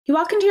You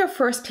walk into your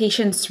first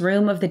patient's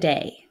room of the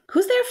day.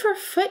 Who's there for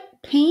foot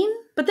pain?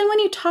 But then when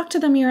you talk to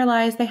them, you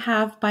realize they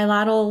have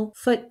bilateral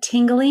foot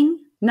tingling,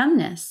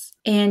 numbness,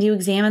 and you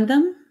examine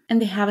them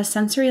and they have a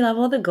sensory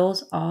level that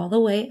goes all the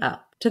way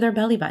up to their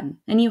belly button,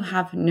 and you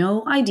have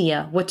no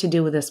idea what to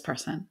do with this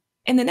person.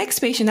 And the next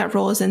patient that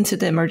rolls into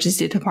the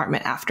emergency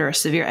department after a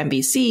severe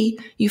MBC,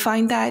 you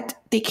find that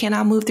they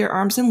cannot move their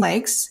arms and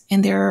legs,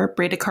 and they're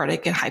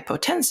bradycardic and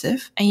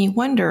hypotensive, and you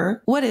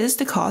wonder, what is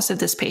the cause of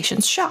this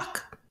patient's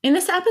shock? In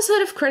this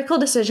episode of Critical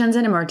Decisions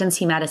in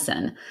Emergency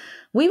Medicine,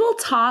 we will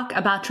talk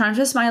about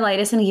transverse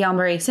myelitis and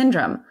Guillain-Barré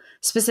syndrome,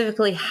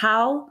 specifically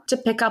how to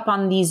pick up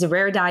on these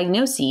rare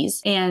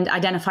diagnoses and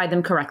identify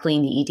them correctly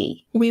in the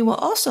ED. We will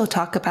also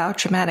talk about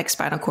traumatic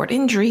spinal cord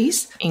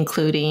injuries,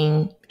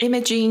 including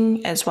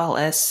imaging as well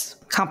as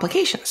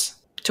complications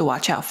to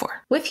watch out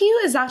for. With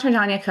you is Dr.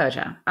 Danya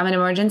Khoujah. I'm an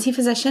emergency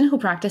physician who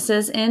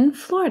practices in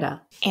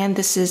Florida. And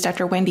this is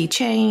Dr. Wendy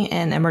Chang,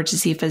 an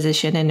emergency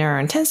physician and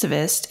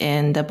neurointensivist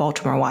in the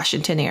Baltimore,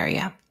 Washington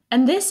area.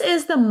 And this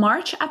is the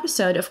March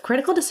episode of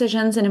Critical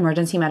Decisions in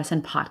Emergency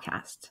Medicine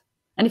podcast.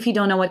 And if you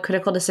don't know what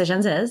Critical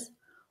Decisions is,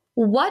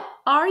 what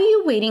are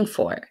you waiting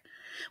for?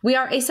 We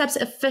are ACEP's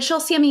official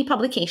CME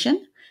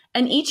publication,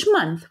 and each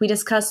month we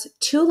discuss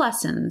 2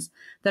 lessons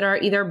that are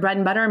either bread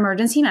and butter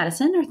emergency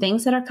medicine or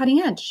things that are cutting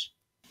edge.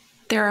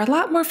 There are a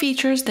lot more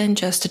features than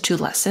just the 2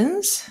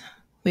 lessons.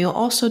 We will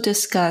also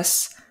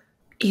discuss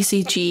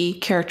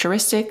ECG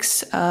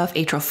characteristics of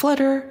atrial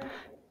flutter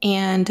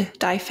and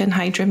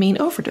diphenhydramine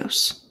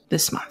overdose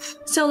this month.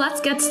 So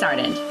let's get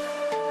started.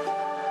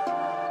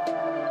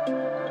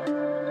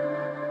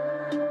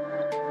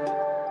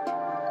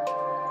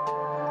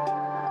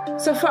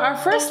 So for our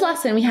first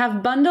lesson, we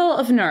have bundle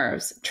of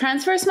nerves,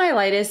 transverse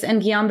myelitis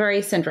and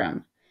Guillain-Barré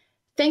syndrome.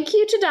 Thank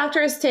you to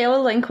Drs. Taylor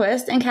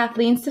Lindquist and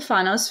Kathleen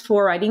Stefanos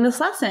for writing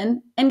this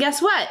lesson. And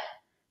guess what?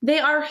 They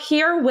are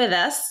here with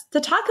us to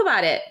talk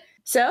about it.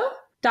 So,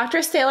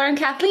 Drs. Taylor and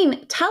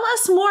Kathleen, tell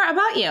us more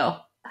about you.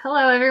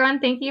 Hello, everyone.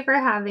 Thank you for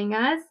having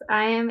us.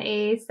 I am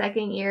a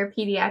second-year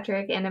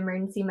pediatric and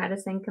emergency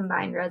medicine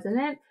combined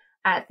resident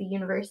at the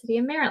University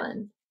of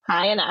Maryland.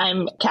 Hi, and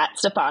I'm Kat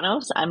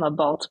Stefanos. I'm a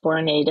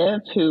Baltimore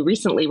native who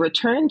recently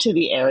returned to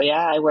the area.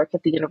 I work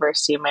at the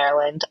University of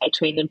Maryland. I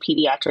trained in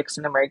pediatrics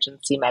and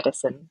emergency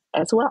medicine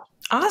as well.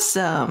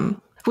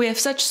 Awesome. We have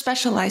such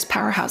specialized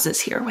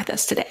powerhouses here with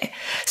us today.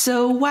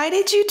 So why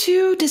did you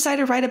 2 decide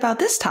to write about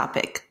this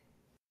topic?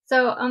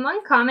 So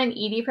among common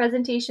ED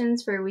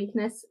presentations for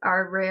weakness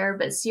are rare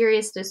but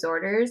serious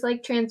disorders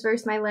like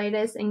transverse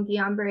myelitis and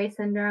Guillain-Barré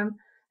syndrome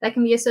that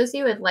can be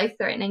associated with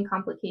life-threatening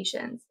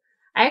complications.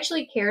 I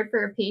actually cared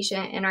for a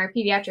patient in our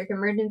pediatric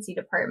emergency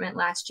department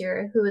last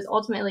year who was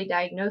ultimately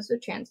diagnosed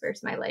with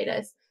transverse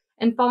myelitis.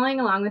 And following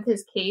along with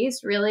his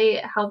case really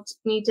helped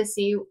me to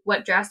see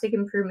what drastic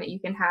improvement you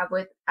can have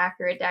with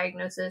accurate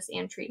diagnosis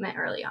and treatment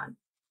early on.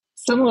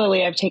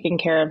 Similarly, I've taken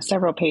care of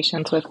several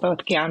patients with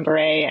both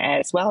Guillain-Barré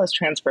as well as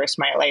transverse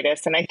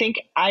myelitis. And I think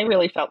I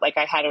really felt like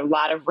I had a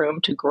lot of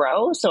room to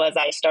grow. So as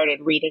I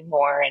started reading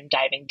more and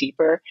diving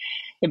deeper,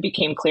 it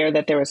became clear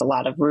that there was a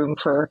lot of room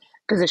for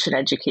physician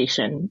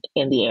education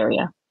in the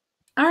area.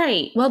 All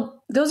right.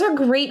 Well, those are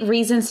great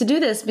reasons to do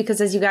this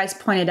because, as you guys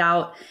pointed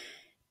out,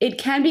 it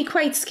can be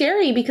quite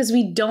scary because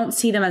we don't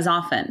see them as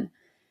often,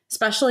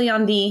 especially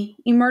on the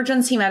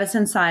emergency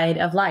medicine side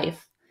of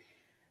life.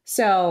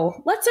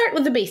 So let's start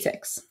with the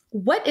basics.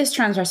 What is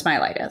transverse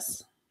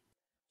myelitis?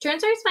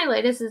 Transverse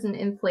myelitis is an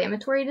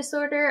inflammatory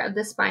disorder of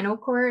the spinal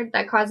cord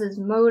that causes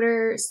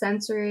motor,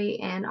 sensory,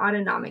 and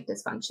autonomic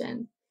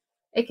dysfunction.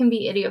 It can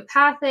be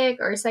idiopathic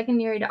or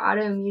secondary to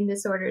autoimmune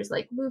disorders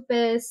like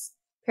lupus,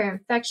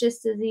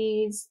 parainfectious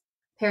disease,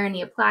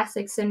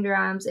 paraneoplastic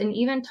syndromes, and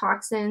even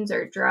toxins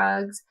or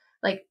drugs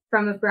like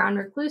from a brown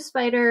recluse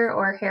spider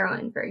or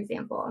heroin, for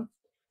example.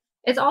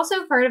 It's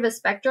also part of a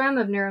spectrum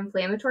of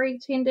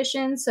neuroinflammatory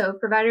conditions, so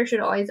providers should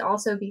always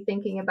also be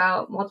thinking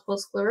about multiple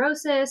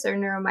sclerosis or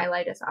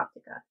neuromyelitis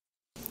optica.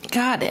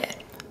 Got it.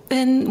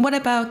 Then what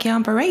about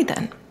Guillain-Barré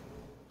then?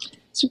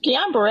 So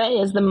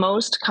Guillain-Barré is the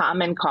most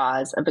common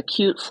cause of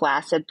acute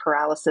flaccid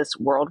paralysis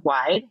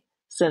worldwide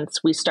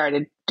since we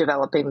started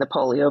developing the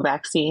polio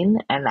vaccine,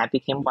 and that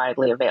became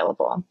widely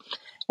available.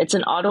 It's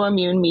an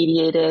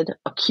autoimmune-mediated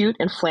acute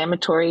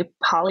inflammatory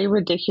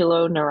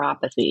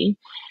polyradiculoneuropathy.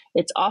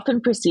 It's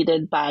often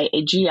preceded by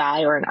a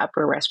GI or an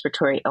upper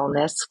respiratory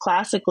illness.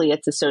 Classically,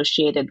 it's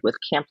associated with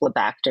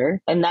Campylobacter,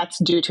 and that's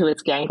due to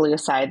its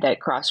ganglioside that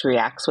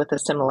cross-reacts with a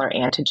similar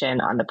antigen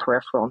on the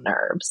peripheral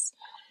nerves.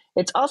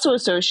 It's also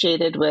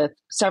associated with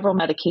several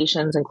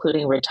medications,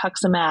 including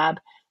rituximab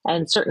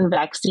and certain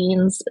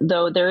vaccines,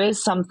 though there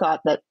is some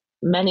thought that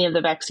many of the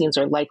vaccines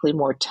are likely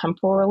more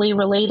temporally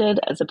related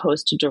as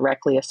opposed to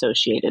directly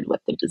associated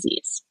with the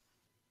disease.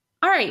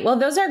 All right, well,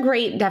 those are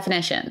great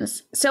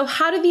definitions. So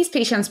how do these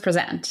patients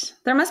present?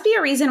 There must be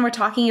a reason we're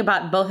talking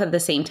about both at the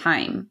same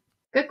time.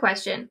 Good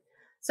question.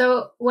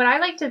 So what I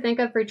like to think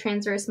of for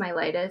transverse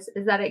myelitis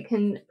is that it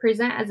can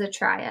present as a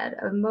triad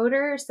of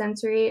motor,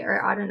 sensory,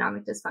 or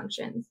autonomic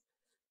dysfunctions.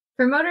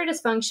 For motor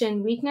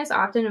dysfunction, weakness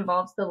often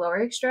involves the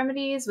lower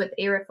extremities with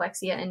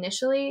areflexia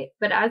initially,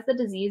 but as the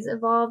disease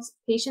evolves,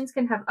 patients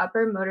can have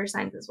upper motor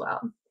signs as well.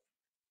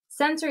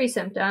 Sensory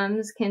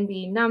symptoms can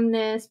be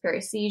numbness,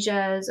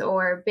 paresthesias,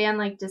 or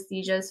band-like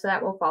dysthesias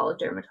that will follow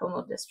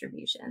dermatomal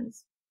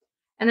distributions.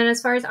 And then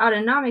as far as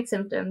autonomic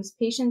symptoms,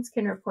 patients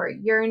can report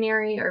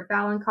urinary or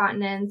bowel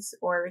incontinence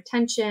or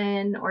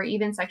retention or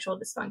even sexual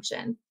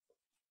dysfunction.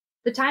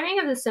 The timing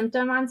of the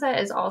symptom onset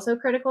is also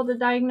critical to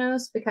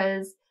diagnose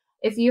because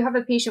if you have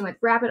a patient with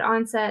rapid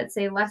onset,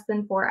 say less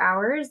than 4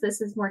 hours,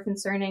 this is more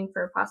concerning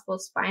for possible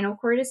spinal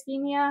cord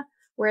ischemia,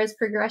 whereas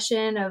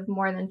progression of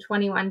more than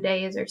 21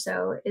 days or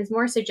so is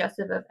more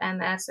suggestive of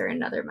MS or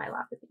another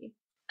myelopathy.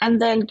 And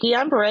then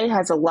Guillain-Barré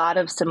has a lot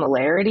of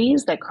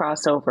similarities that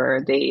cross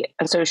over the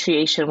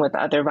association with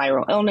other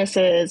viral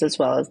illnesses, as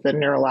well as the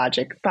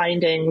neurologic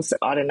findings.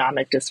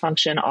 Autonomic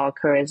dysfunction all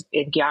occurs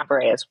in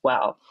Guillain-Barré as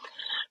well.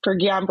 For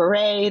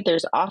Guillain-Barré,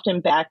 there's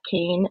often back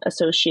pain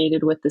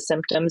associated with the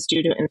symptoms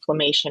due to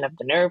inflammation of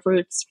the nerve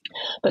roots,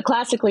 but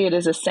classically it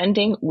is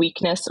ascending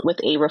weakness with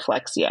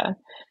areflexia.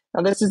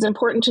 Now, this is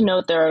important to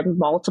note. There are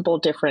multiple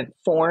different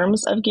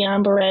forms of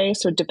Guillain-Barré,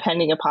 so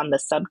depending upon the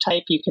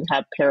subtype, you can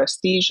have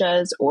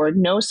paresthesias or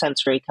no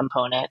sensory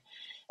component.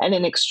 And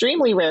in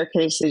extremely rare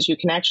cases, you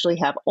can actually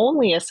have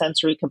only a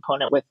sensory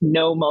component with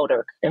no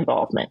motor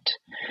involvement.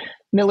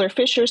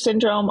 Miller-Fisher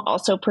syndrome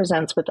also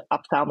presents with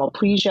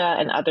ophthalmoplegia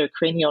and other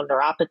cranial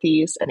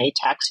neuropathies and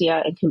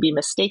ataxia and can be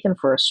mistaken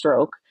for a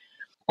stroke.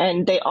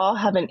 And they all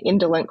have an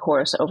indolent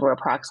course over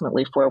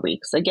approximately 4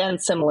 weeks. Again,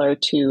 similar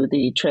to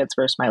the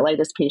transverse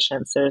myelitis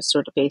patients, there's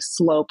sort of a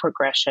slow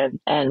progression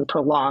and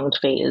prolonged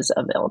phase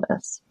of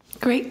illness.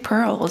 Great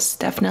pearls.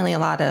 Definitely a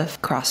lot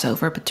of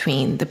crossover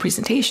between the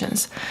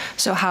presentations.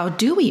 So how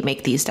do we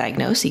make these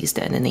diagnoses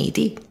then in the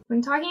ED?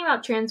 When talking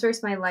about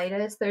transverse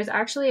myelitis, there's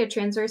actually a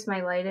transverse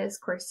myelitis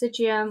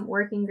consortium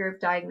working group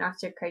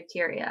diagnostic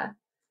criteria.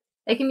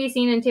 It can be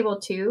seen in Table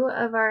 2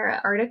 of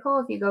our article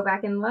if you go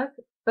back and look.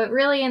 But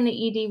really in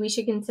the ED, we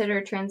should consider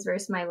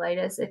transverse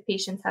myelitis if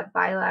patients have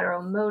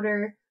bilateral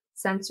motor,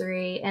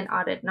 sensory, and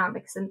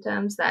autonomic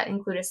symptoms that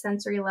include a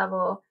sensory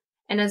level,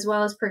 and as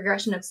well as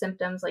progression of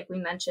symptoms, like we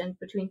mentioned,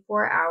 between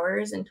 4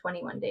 hours and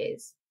 21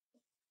 days.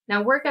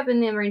 Now, workup in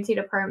the emergency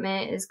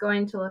department is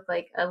going to look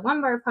like a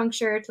lumbar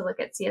puncture to look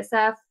at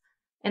CSF,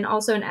 and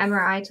also an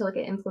MRI to look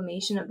at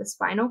inflammation of the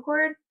spinal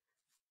cord.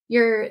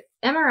 Your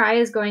MRI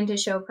is going to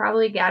show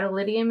probably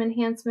gadolinium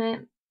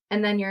enhancement,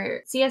 and then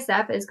your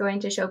CSF is going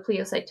to show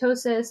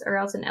pleocytosis or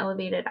else an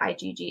elevated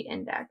IgG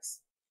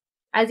index.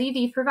 As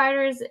ED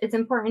providers, it's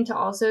important to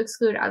also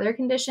exclude other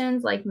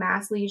conditions like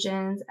mass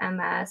lesions,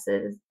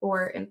 MSs,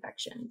 or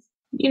infections.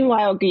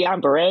 Meanwhile,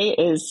 Guillain-Barré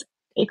is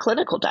a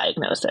clinical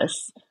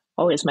diagnosis,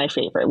 always my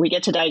favorite. We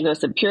get to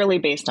diagnose it purely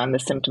based on the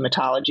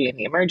symptomatology in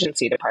the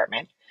emergency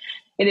department.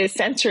 It is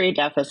sensory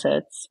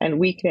deficits and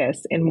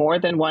weakness in more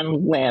than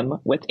one limb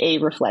with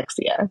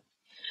areflexia.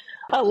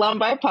 A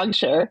lumbar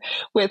puncture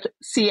with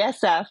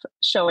CSF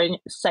showing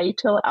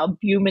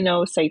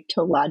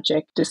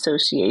cytoalbuminocytologic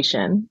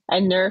dissociation,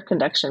 and nerve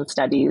conduction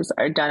studies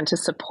are done to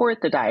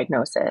support the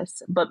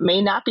diagnosis, but may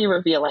not be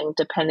revealing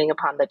depending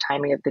upon the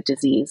timing of the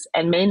disease,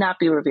 and may not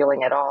be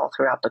revealing at all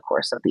throughout the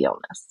course of the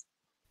illness.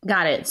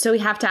 Got it. So we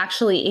have to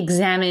actually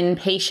examine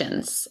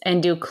patients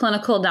and do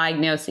clinical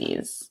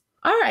diagnoses.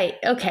 All right.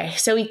 Okay.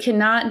 So we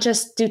cannot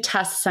just do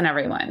tests on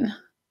everyone.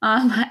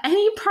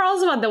 Any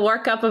pearls about the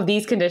workup of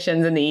these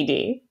conditions in the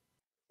ED?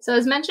 So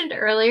as mentioned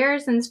earlier,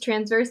 since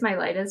transverse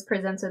myelitis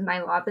presents with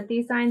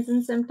myelopathy signs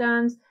and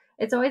symptoms,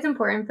 it's always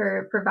important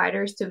for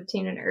providers to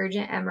obtain an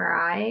urgent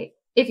MRI,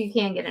 if you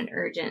can get an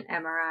urgent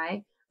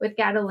MRI, with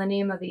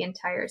gadolinium of the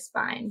entire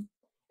spine.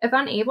 If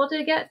unable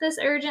to get this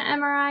urgent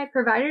MRI,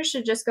 providers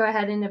should just go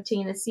ahead and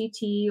obtain a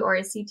CT or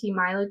a CT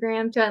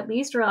myelogram to at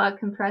least rule out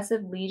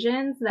compressive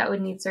lesions that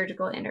would need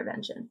surgical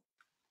intervention.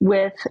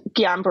 With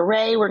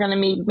Guillain-Barré, we're going to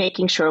be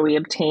making sure we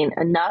obtain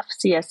enough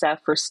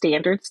CSF for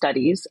standard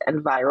studies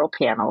and viral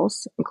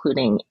panels,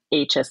 including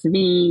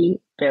HSV,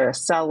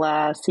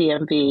 varicella,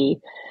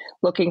 CMV,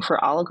 looking for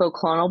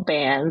oligoclonal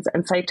bands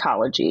and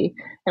cytology.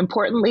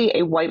 Importantly,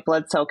 a white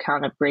blood cell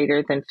count of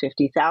greater than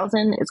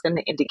 50,000 is going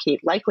to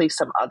indicate likely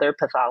some other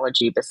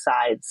pathology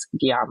besides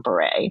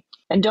Guillain-Barré.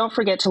 And don't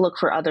forget to look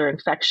for other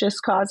infectious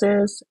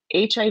causes.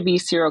 HIV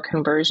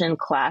seroconversion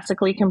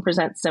classically can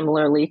present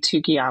similarly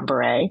to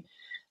Guillain-Barré.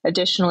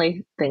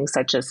 Additionally, things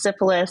such as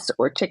syphilis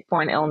or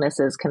tick-borne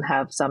illnesses can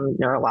have some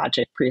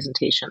neurologic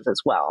presentations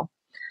as well.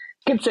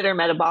 Consider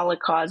metabolic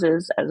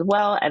causes as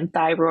well, and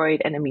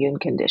thyroid and immune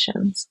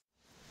conditions.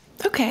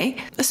 Okay,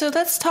 so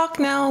let's talk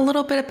now a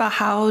little bit about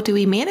how do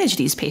we manage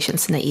these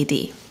patients in the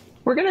ED.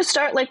 We're going to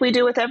start like we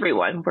do with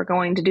everyone. We're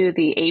going to do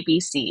the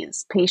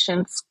ABCs.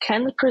 Patients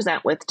can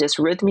present with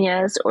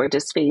dysrhythmias or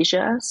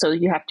dysphagia, so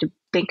you have to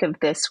think of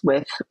this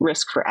with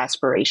risk for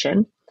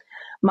aspiration.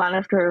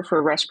 Monitor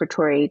for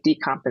respiratory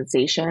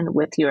decompensation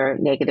with your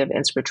negative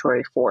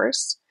inspiratory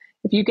force.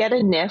 If you get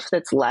a NIF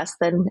that's less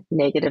than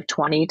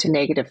 -20 to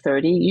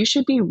 -30, you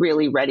should be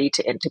really ready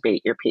to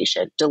intubate your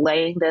patient.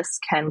 Delaying this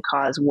can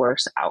cause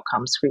worse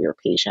outcomes for your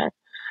patient.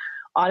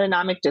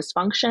 Autonomic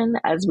dysfunction,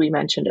 as we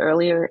mentioned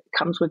earlier,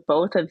 comes with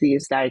both of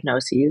these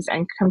diagnoses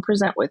and can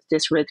present with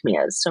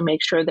dysrhythmias. So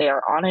make sure they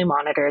are on a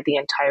monitor the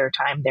entire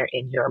time they're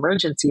in your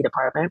emergency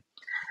department,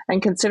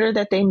 and consider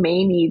that they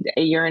may need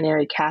a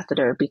urinary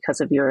catheter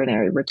because of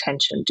urinary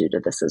retention due to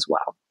this as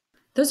well.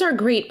 Those are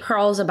great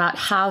pearls about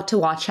how to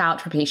watch out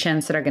for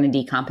patients that are going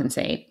to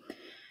decompensate.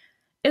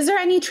 Is there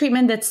any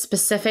treatment that's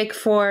specific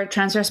for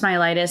transverse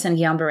myelitis and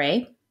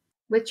Guillain-Barré?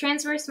 With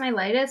transverse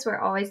myelitis, we're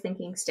always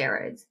thinking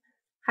steroids.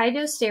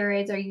 High-dose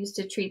steroids are used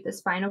to treat the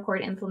spinal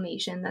cord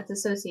inflammation that's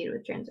associated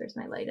with transverse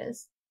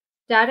myelitis.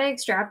 Data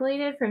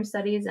extrapolated from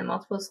studies in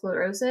multiple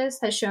sclerosis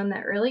has shown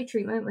that early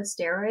treatment with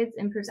steroids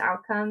improves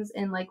outcomes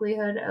and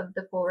likelihood of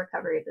the full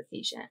recovery of the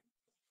patient.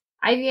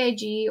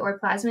 IVIG or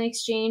plasma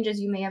exchange,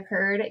 as you may have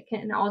heard,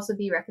 can also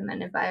be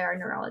recommended by our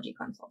neurology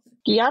consultant.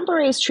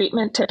 Guillain-Barré's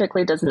treatment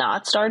typically does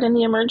not start in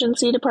the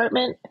emergency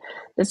department.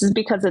 This is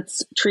because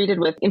it's treated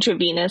with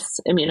intravenous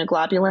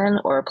immunoglobulin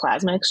or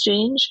plasma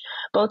exchange.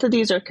 Both of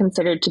these are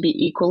considered to be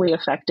equally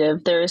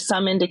effective. There is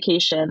some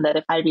indication that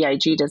if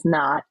IVIG does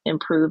not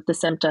improve the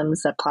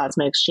symptoms, that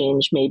plasma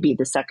exchange may be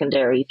the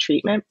secondary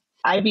treatment.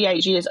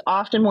 IVIG is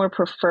often more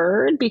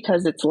preferred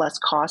because it's less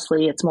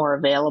costly, it's more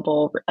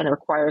available, and it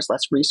requires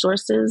less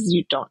resources.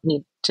 You don't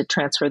need to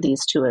transfer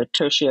these to a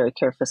tertiary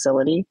care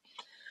facility.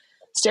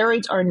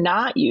 Steroids are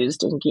not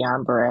used in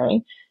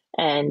Guillain-Barré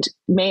and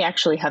may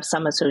actually have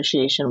some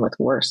association with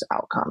worse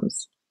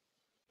outcomes.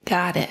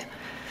 Got it.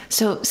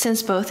 So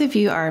since both of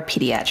you are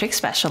pediatric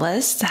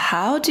specialists,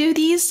 how do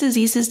these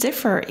diseases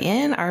differ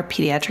in our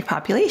pediatric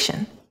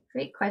population?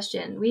 Great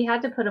question. We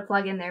had to put a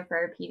plug in there for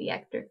our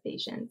pediatric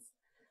patients.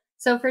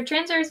 So for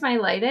transverse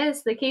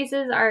myelitis, the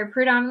cases are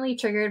predominantly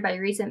triggered by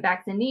recent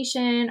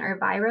vaccination or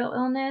viral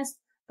illness,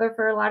 but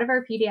for a lot of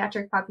our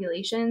pediatric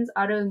populations,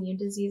 autoimmune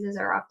diseases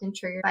are often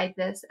triggered by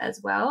this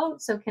as well,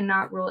 so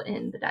cannot rule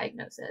in the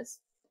diagnosis.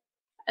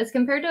 As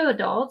compared to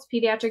adults,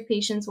 pediatric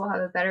patients will have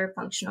a better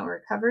functional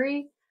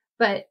recovery,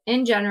 but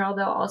in general,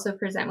 they'll also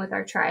present with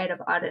our triad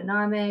of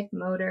autonomic,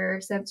 motor,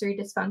 sensory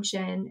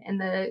dysfunction,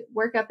 and the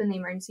workup in the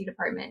emergency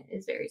department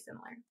is very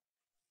similar.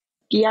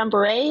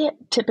 Guillain-Barré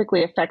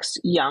typically affects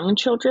young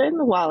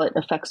children while it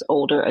affects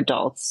older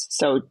adults.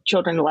 So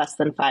children less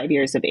than 5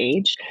 years of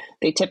age,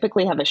 they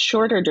typically have a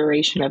shorter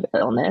duration of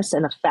illness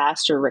and a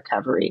faster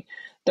recovery.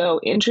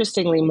 Though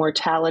interestingly,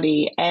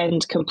 mortality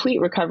and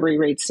complete recovery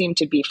rates seem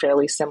to be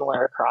fairly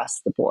similar across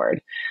the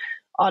board.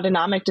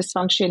 Autonomic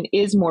dysfunction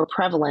is more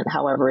prevalent,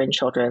 however, in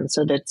children,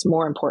 so that's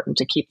more important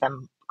to keep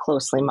them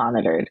closely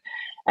monitored.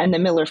 And the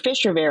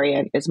Miller-Fisher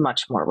variant is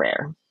much more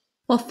rare.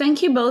 Well,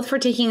 thank you both for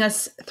taking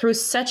us through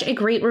such a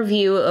great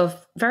review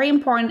of very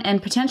important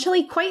and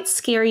potentially quite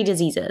scary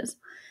diseases.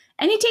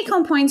 Any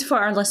take-home points for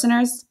our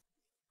listeners?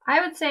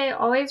 I would say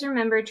always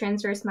remember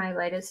transverse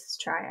myelitis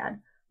triad: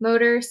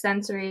 motor,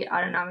 sensory,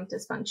 autonomic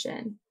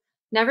dysfunction.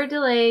 Never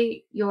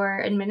delay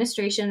your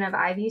administration of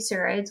IV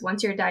steroids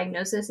once your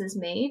diagnosis is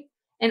made.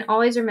 And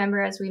always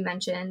remember, as we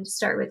mentioned,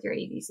 start with your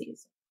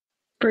ABCs.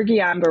 For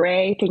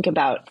Guillain-Barré, think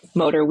about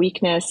motor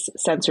weakness,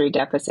 sensory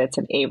deficits,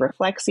 and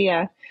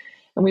areflexia.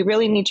 And we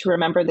really need to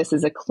remember this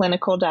is a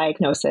clinical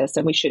diagnosis,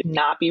 and we should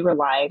not be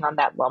relying on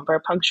that lumbar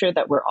puncture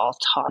that we're all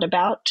taught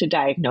about to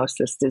diagnose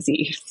this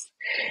disease.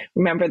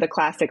 Remember, the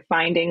classic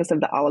findings of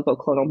the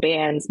oligoclonal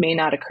bands may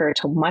not occur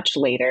till much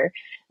later,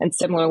 and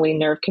similarly,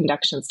 nerve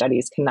conduction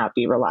studies cannot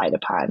be relied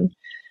upon.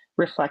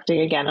 Reflecting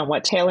again on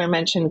what Taylor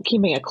mentioned,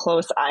 keeping a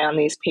close eye on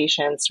these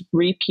patients,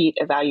 repeat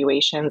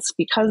evaluations,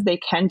 because they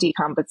can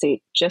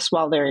decompensate just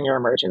while they're in your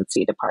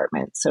emergency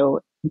department. So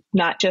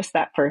not just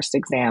that first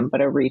exam,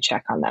 but a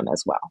recheck on them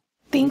as well.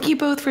 Thank you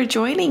both for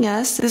joining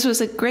us. This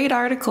was a great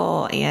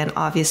article and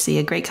obviously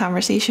a great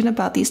conversation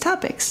about these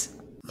topics.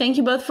 Thank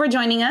you both for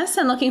joining us,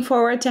 and looking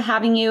forward to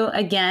having you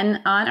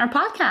again on our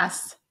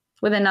podcast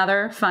with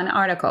another fun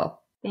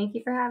article. Thank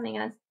you for having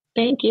us.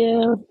 Thank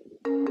you.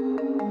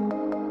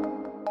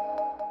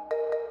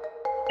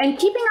 And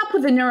keeping up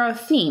with the neuro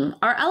theme,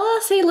 our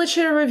LLSA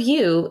Literature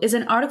review is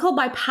an article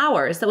by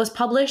Powers that was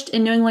published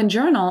in New England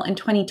Journal in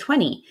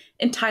 2020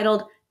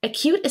 entitled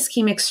Acute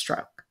Ischemic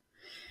Stroke.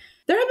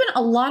 There have been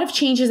a lot of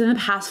changes in the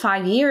past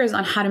 5 years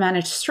on how to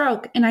manage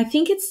stroke, and I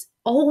think it's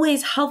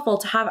always helpful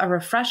to have a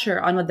refresher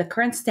on what the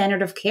current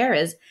standard of care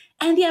is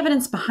and the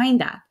evidence behind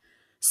that,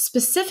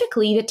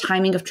 specifically the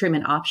timing of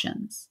treatment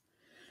options.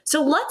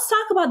 So let's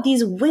talk about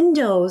these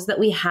windows that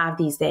we have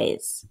these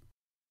days.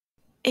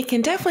 It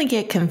can definitely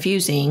get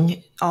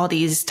confusing, all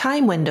these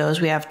time windows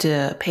we have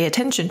to pay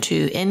attention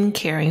to in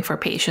caring for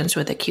patients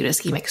with acute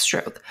ischemic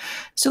stroke.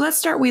 So let's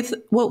start with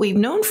what we've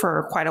known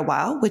for quite a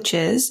while, which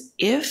is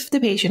if the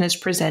patient is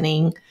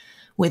presenting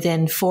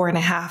within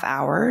 4.5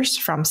 hours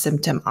from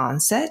symptom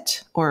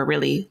onset, or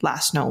really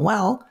last known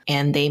well,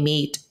 and they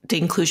meet the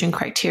inclusion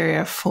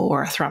criteria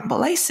for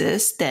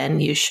thrombolysis, then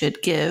you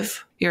should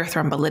give your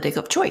thrombolytic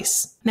of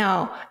choice.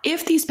 Now,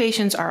 if these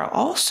patients are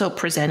also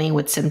presenting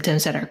with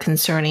symptoms that are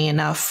concerning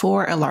enough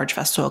for a large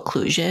vessel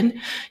occlusion,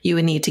 you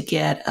would need to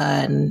get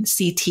a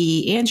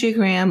CT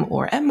angiogram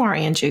or MR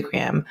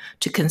angiogram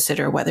to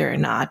consider whether or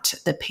not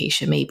the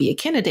patient may be a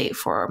candidate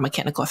for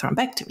mechanical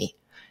thrombectomy.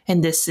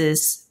 And this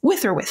is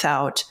with or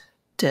without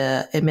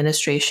the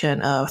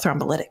administration of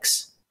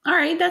thrombolytics. All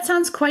right, that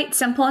sounds quite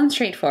simple and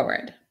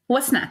straightforward.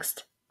 What's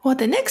next? Well,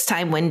 the next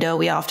time window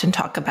we often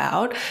talk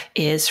about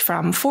is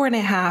from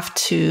 4.5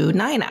 to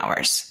 9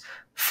 hours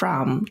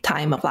from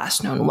time of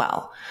last known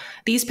well.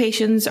 These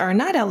patients are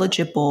not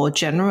eligible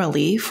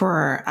generally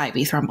for IV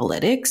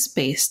thrombolytics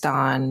based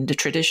on the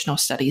traditional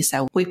studies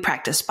that we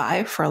practiced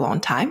by for a long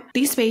time.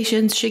 These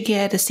patients should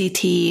get a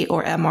CT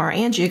or MR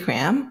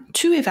angiogram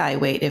to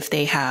evaluate if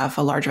they have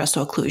a large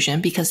vessel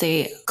occlusion because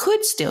they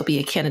could still be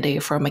a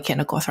candidate for a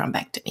mechanical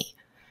thrombectomy.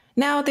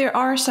 Now, there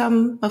are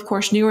some, of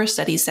course, newer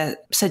studies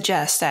that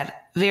suggest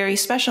that very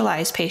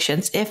specialized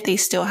patients, if they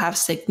still have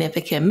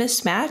significant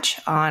mismatch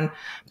on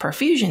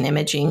perfusion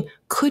imaging,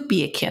 could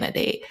be a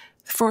candidate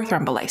for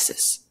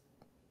thrombolysis.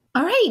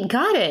 All right,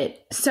 got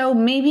it. So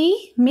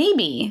maybe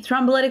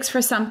thrombolytics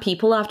for some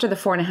people after the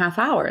 4.5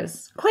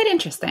 hours. Quite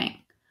interesting.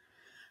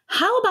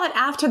 How about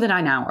after the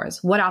 9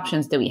 hours? What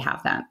options do we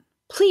have then?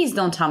 Please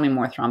don't tell me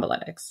more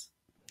thrombolytics.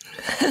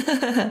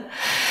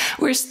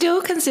 We're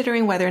still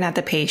considering whether or not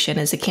the patient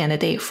is a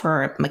candidate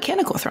for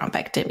mechanical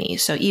thrombectomy.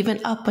 So even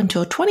up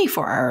until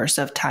 24 hours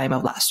of time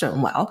of last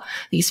known well,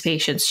 these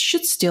patients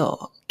should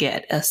still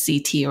get a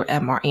CT or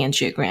MR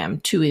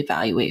angiogram to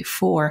evaluate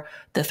for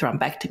the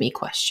thrombectomy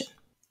question.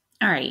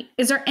 All right.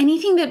 Is there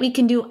anything that we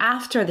can do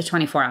after the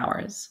 24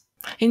 hours?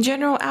 In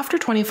general, after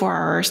 24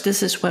 hours,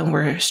 this is when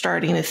we're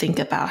starting to think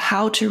about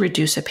how to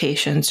reduce a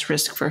patient's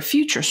risk for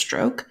future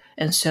stroke.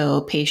 And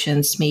so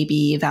patients may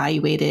be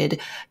evaluated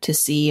to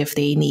see if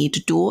they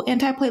need dual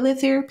antiplatelet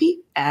therapy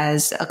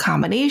as a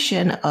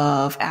combination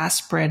of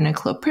aspirin and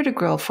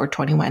clopidogrel for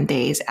 21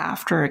 days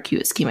after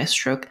acute ischemic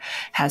stroke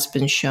has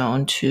been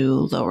shown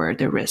to lower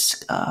the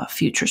risk of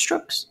future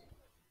strokes.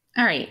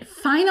 All right,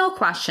 final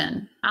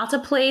question.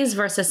 Alteplase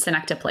versus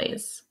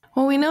synectoplase.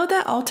 Well, we know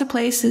that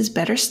alteplase is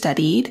better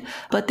studied,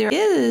 but there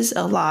is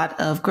a lot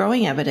of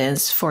growing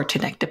evidence for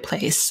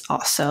tenecteplase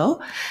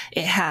also.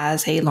 It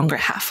has a longer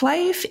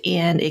half-life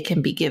and it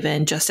can be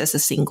given just as a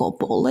single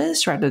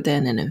bolus rather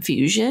than an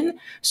infusion,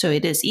 so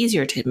it is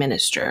easier to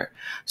administer.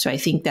 So I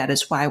think that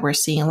is why we're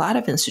seeing a lot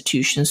of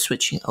institutions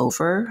switching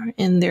over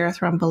in their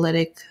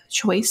thrombolytic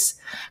choice.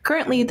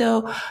 Currently,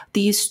 though,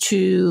 these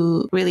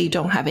two really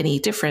don't have any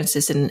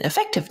differences in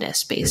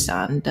effectiveness based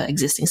on the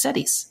existing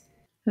studies.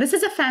 This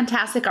is a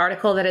fantastic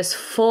article that is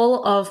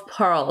full of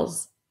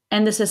pearls,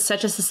 and this is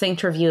such a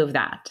succinct review of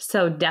that.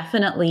 So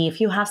definitely,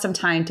 if you have some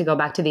time to go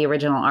back to the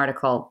original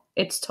article,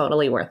 it's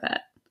totally worth it.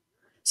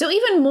 So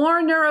even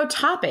more neuro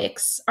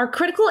topics. Our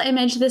critical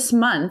image this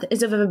month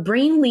is of a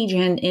brain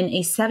lesion in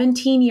a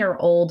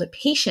 17-year-old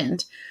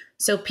patient,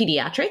 so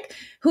pediatric,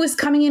 who is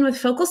coming in with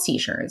focal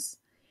seizures.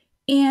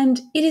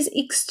 And it is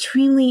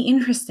extremely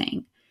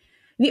interesting.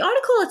 The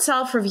article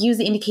itself reviews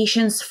the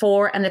indications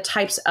for and the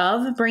types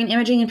of brain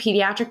imaging in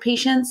pediatric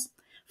patients.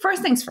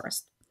 First things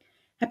first,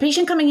 a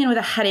patient coming in with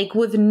a headache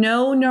with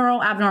no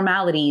neural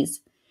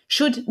abnormalities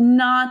should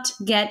not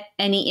get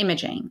any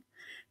imaging.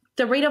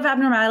 The rate of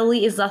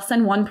abnormality is less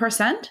than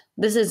 1%.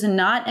 This is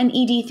not an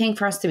ED thing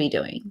for us to be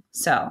doing.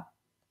 So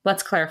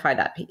let's clarify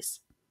that piece.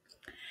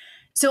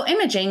 So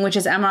imaging, which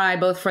is MRI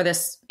both for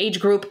this age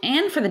group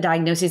and for the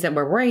diagnoses that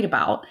we're worried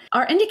about,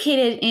 are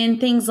indicated in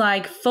things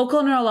like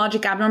focal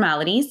neurologic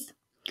abnormalities,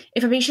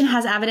 if a patient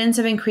has evidence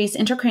of increased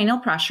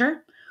intracranial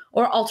pressure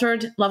or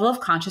altered level of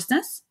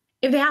consciousness,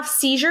 if they have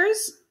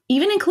seizures,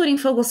 even including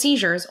focal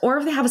seizures, or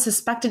if they have a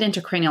suspected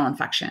intracranial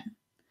infection.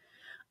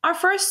 Our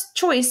first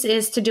choice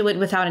is to do it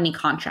without any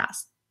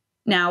contrast.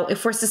 Now,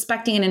 if we're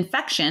suspecting an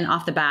infection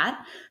off the bat,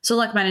 so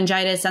like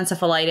meningitis,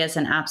 encephalitis,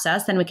 and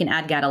abscess, then we can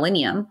add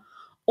gadolinium.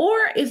 Or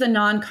if the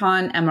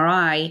non-con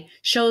MRI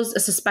shows a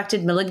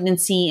suspected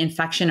malignancy,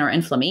 infection, or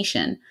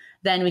inflammation,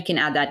 then we can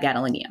add that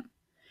gadolinium.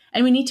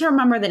 And we need to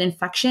remember that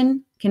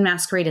infection can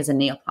masquerade as a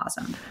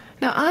neoplasm.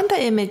 Now, on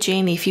the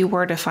imaging, if you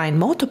were to find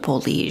multiple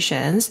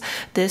lesions,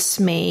 this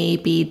may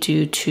be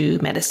due to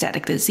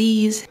metastatic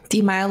disease,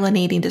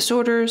 demyelinating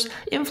disorders,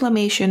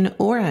 inflammation,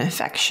 or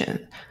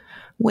infection.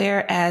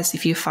 Whereas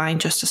if you find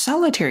just a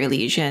solitary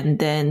lesion,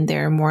 then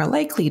they're more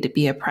likely to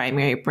be a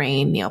primary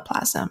brain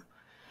neoplasm.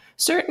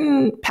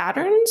 Certain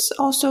patterns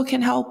also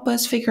can help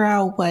us figure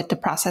out what the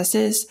process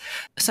is.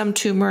 Some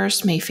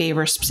tumors may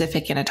favor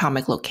specific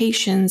anatomic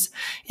locations,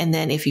 and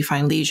then if you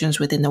find lesions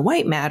within the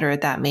white matter,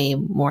 that may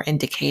more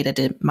indicate a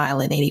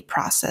demyelinating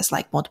process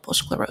like multiple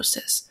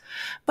sclerosis.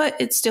 But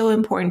it's still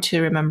important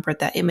to remember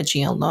that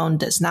imaging alone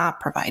does not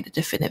provide a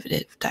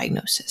definitive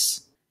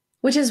diagnosis.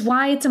 Which is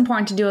why it's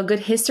important to do a good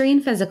history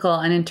and physical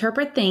and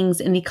interpret things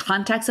in the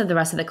context of the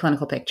rest of the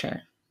clinical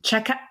picture.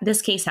 Check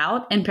this case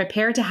out and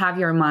prepare to have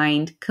your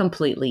mind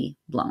completely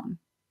blown.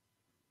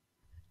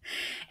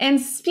 And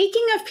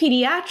speaking of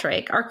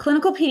pediatric, our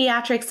Clinical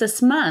Pediatrics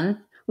this month,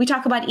 we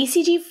talk about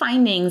ECG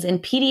findings in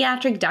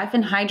pediatric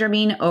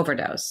diphenhydramine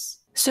overdose.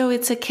 So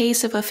it's a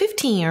case of a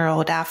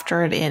 15-year-old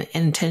after an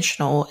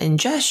intentional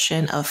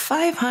ingestion of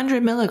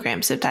 500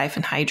 milligrams of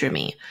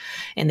diphenhydramine,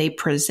 and they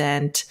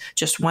present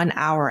just 1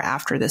 hour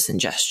after this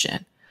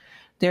ingestion.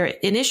 Their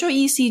initial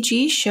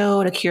ECG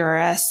showed a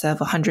QRS of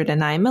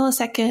 109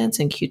 milliseconds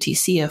and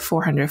QTC of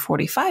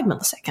 445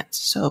 milliseconds,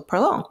 so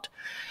prolonged.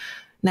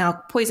 Now,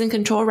 poison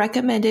control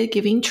recommended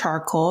giving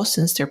charcoal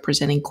since they're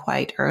presenting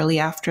quite early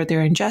after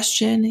their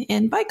ingestion,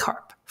 and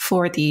bicarb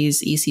for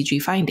these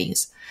ECG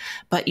findings.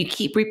 But you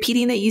keep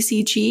repeating the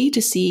ECG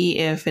to see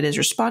if it is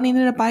responding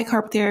to the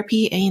bicarb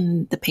therapy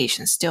and the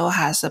patient still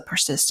has a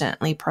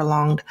persistently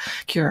prolonged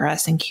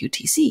QRS and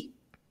QTC.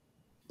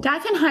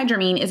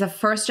 Diphenhydramine is a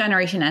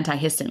first-generation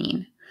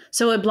antihistamine,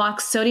 so it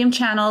blocks sodium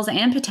channels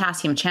and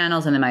potassium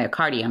channels in the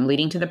myocardium,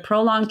 leading to the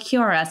prolonged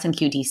QRS and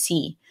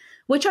QTC,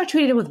 which are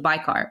treated with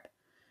bicarb.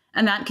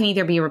 And that can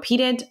either be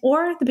repeated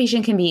or the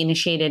patient can be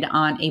initiated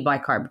on a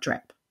bicarb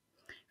drip.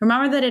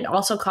 Remember that it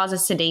also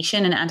causes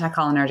sedation and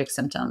anticholinergic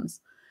symptoms.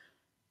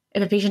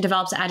 If a patient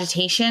develops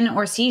agitation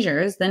or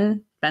seizures,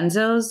 then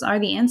benzos are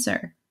the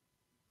answer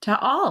to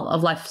all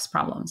of life's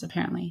problems,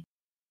 apparently.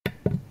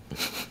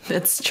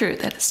 That's true.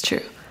 That is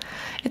true.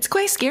 It's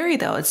quite scary,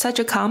 though. It's such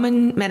a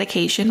common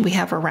medication we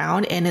have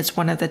around, and it's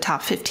one of the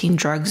top 15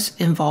 drugs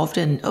involved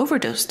in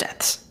overdose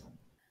deaths.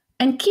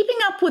 And keeping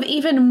up with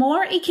even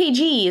more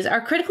EKGs,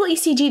 our critical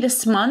ECG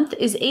this month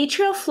is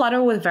atrial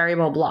flutter with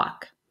variable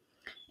block.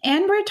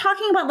 And we're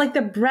talking about like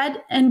the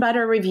bread and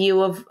butter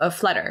review of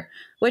flutter,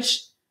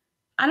 which,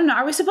 I don't know,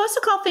 are we supposed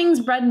to call things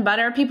bread and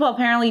butter? People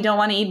apparently don't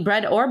want to eat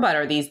bread or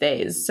butter these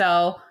days,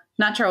 so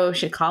not sure what we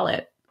should call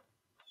it.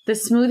 The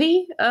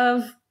smoothie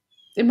of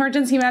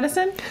emergency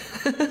medicine?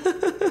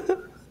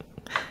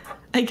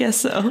 I guess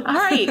so. All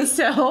right,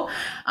 so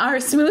our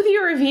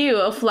smoothie review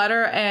of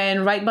flutter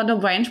and right bundle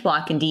branch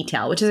block in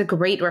detail, which is a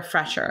great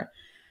refresher.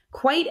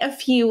 Quite a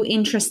few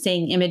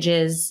interesting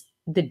images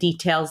that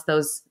details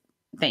those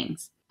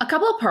things. A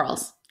couple of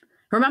pearls.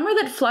 Remember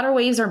that flutter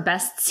waves are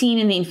best seen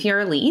in the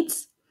inferior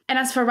leads. And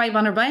as for right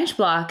bundle branch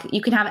block,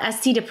 you can have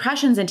ST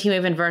depressions and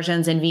T-wave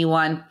inversions in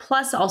V1,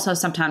 plus also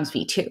sometimes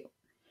V2.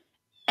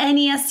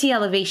 Any ST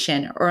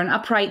elevation or an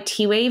upright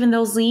T-wave in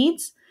those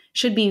leads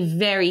should be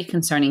very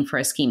concerning for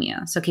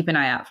ischemia, so keep an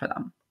eye out for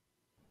them.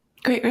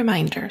 Great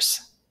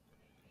reminders.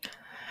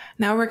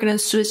 Now we're going to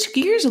switch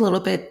gears a little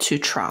bit to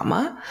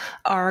trauma.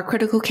 Our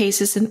critical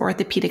cases in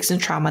orthopedics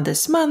and trauma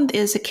this month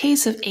is a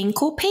case of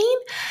ankle pain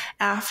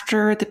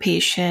after the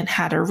patient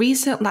had a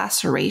recent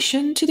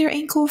laceration to their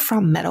ankle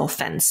from metal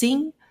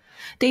fencing.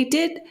 They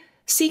did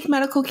seek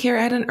medical care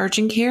at an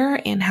urgent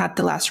care and had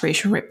the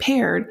laceration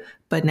repaired,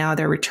 but now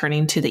they're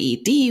returning to the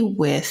ED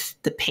with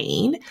the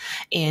pain.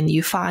 And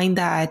you find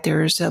that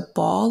there's a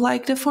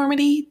ball-like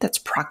deformity that's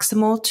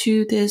proximal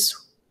to this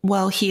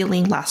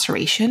well-healing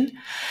laceration.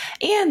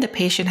 And the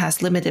patient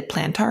has limited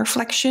plantar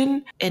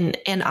flexion, and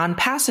on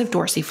passive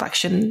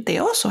dorsiflexion, they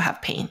also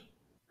have pain.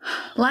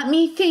 Let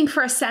me think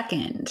for a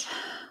second.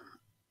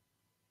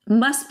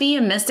 Must be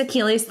a missed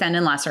Achilles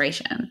tendon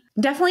laceration.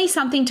 Definitely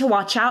something to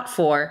watch out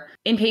for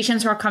in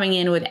patients who are coming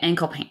in with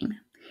ankle pain.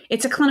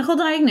 It's a clinical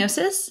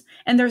diagnosis,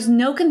 and there's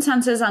no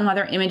consensus on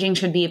whether imaging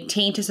should be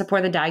obtained to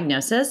support the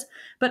diagnosis,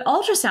 but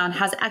ultrasound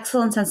has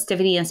excellent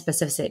sensitivity and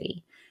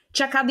specificity.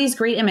 Check out these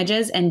great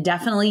images and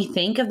definitely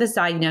think of this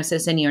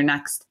diagnosis in your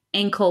next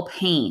ankle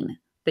pain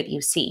that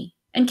you see.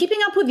 And keeping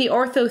up with the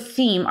ortho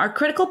theme, our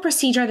critical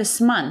procedure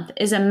this month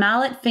is a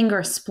mallet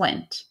finger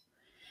splint.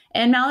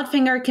 And mallet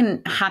finger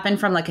can happen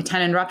from like a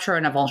tendon rupture or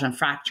an avulsion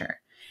fracture.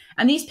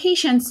 And these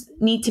patients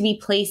need to be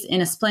placed in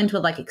a splint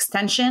with like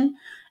extension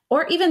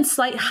or even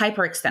slight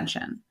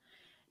hyperextension.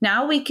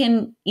 Now we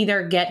can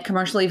either get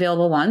commercially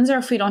available ones, or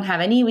if we don't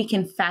have any, we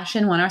can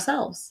fashion one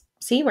ourselves.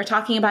 See, we're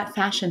talking about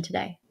fashion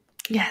today.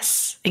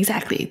 Yes,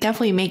 exactly.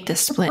 Definitely make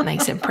this splint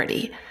nice and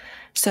pretty.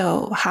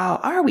 So how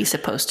are we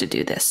supposed to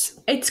do this?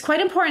 It's quite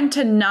important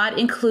to not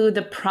include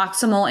the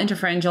proximal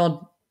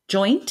interpharyngeal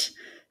joint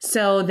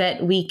so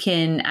that we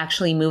can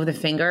actually move the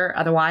finger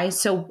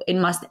otherwise. So it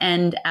must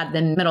end at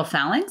the middle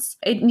phalanx.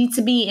 It needs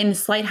to be in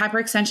slight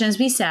hyperextension, as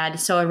we said,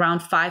 so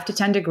around 5 to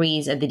 10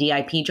 degrees at the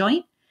DIP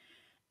joint.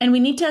 And we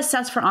need to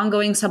assess for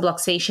ongoing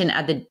subluxation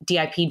at the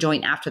DIP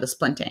joint after the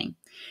splinting.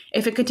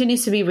 If it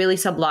continues to be really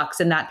subluxed,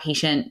 then that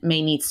patient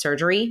may need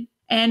surgery.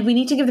 And we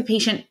need to give the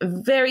patient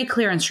very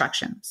clear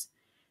instructions.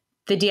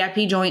 The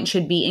DIP joint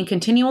should be in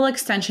continual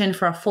extension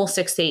for a full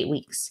 6 to 8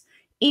 weeks.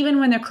 Even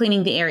when they're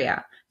cleaning the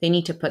area, they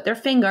need to put their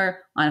finger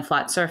on a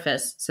flat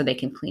surface so they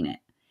can clean it.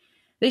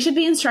 They should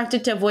be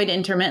instructed to avoid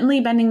intermittently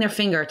bending their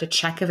finger to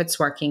check if it's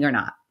working or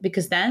not,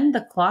 because then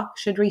the clock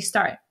should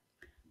restart.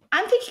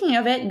 I'm thinking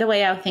of it the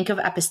way I would think of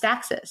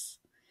epistaxis.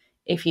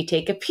 If you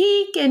take a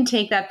peek and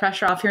take that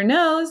pressure off your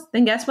nose,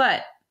 then guess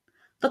what?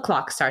 The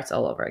clock starts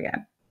all over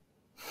again.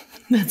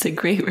 That's a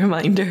great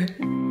reminder.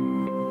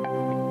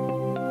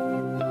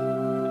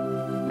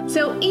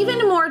 So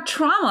even more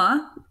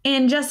trauma,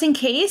 and just in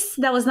case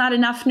that was not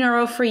enough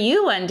neuro for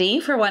you,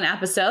 Wendy, for one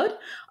episode,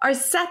 our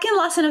second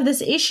lesson of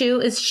this issue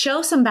is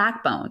show some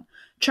backbone,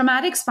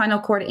 traumatic spinal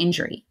cord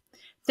injury.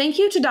 Thank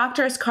you to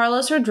Drs.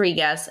 Carlos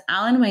Rodriguez,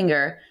 Alan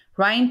Winger,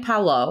 Ryan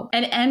Paulo,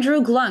 and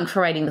Andrew Glunk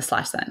for writing this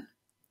lesson.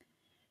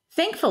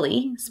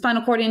 Thankfully,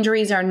 spinal cord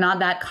injuries are not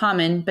that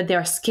common, but they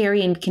are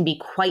scary and can be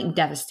quite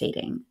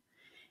devastating.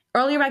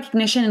 Early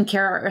recognition and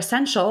care are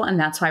essential, and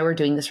that's why we're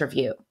doing this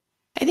review.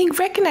 I think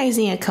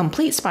recognizing a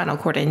complete spinal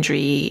cord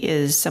injury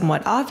is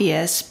somewhat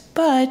obvious,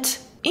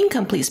 but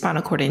incomplete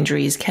spinal cord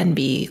injuries can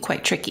be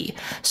quite tricky.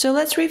 So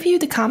let's review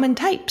the common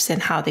types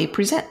and how they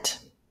present.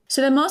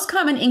 So the most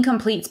common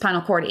incomplete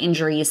spinal cord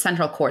injury is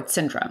central cord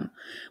syndrome,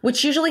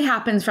 which usually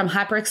happens from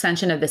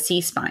hyperextension of the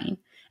C-spine,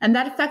 and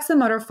that affects the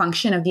motor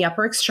function of the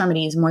upper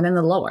extremities more than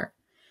the lower.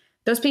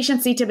 Those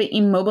patients need to be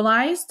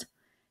immobilized.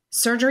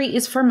 Surgery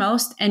is for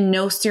most, and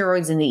no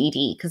steroids in the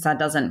ED, because that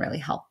doesn't really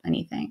help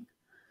anything.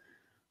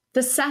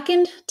 The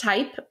second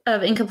type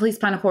of incomplete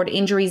spinal cord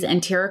injury is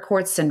anterior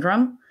cord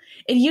syndrome.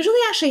 It usually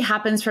actually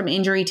happens from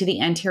injury to the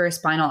anterior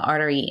spinal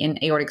artery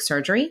in aortic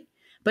surgery,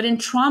 but in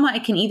trauma,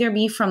 it can either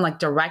be from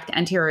direct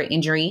anterior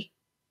injury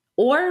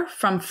or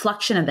from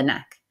flexion of the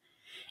neck.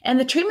 And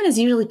the treatment is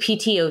usually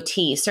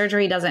PTOT.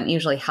 Surgery doesn't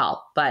usually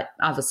help, but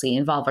obviously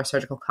involve our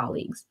surgical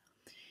colleagues.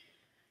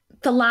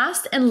 The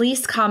last and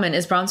least common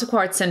is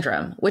Brown-Séquard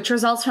syndrome, which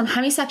results from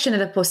hemisection of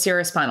the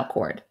posterior spinal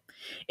cord.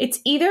 It's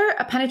either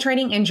a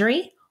penetrating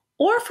injury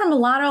or from a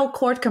lateral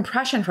cord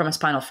compression from a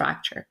spinal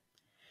fracture.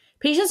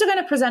 Patients are going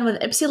to present with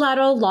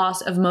ipsilateral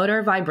loss of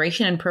motor,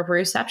 vibration, and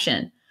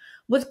proprioception,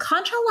 with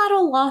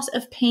contralateral loss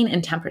of pain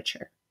and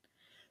temperature.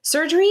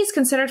 Surgery is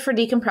considered for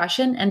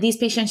decompression, and these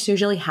patients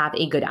usually have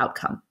a good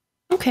outcome.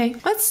 Okay,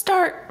 let's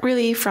start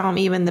really from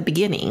even the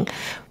beginning.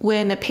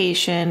 When a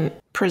patient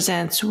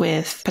presents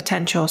with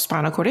potential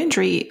spinal cord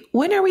injury,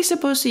 when are we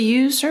supposed to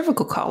use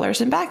cervical collars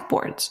and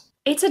backboards?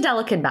 It's a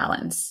delicate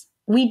balance.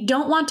 We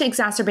don't want to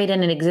exacerbate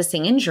an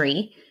existing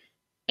injury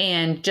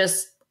and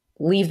just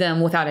leave them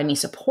without any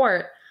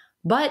support,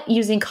 but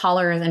using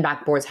collars and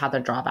backboards have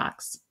their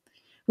drawbacks.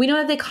 We know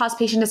that they cause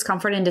patient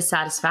discomfort and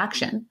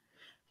dissatisfaction.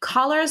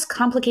 Collars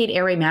complicate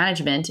airway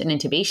management and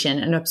intubation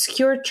and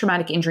obscure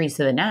traumatic injuries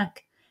to the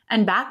neck,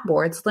 and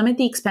backboards limit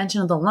the expansion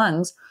of the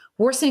lungs,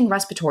 worsening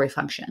respiratory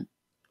function.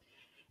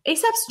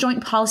 ASAP's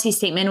joint policy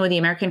statement with the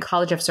American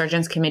College of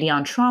Surgeons Committee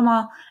on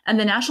Trauma and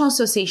the National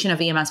Association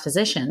of EMS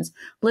Physicians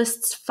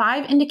lists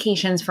 5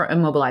 indications for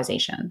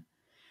immobilization: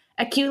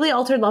 acutely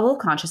altered level of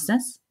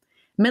consciousness,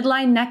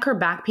 midline neck or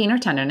back pain or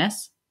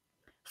tenderness,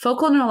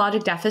 focal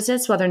neurologic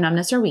deficits, whether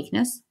numbness or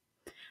weakness,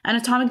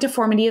 anatomic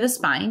deformity of the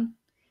spine,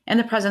 and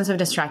the presence of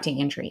distracting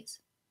injuries.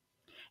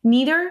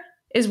 Neither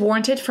is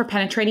warranted for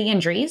penetrating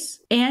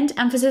injuries, and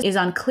emphasis is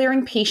on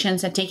clearing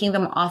patients and taking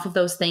them off of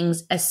those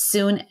things as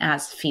soon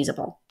as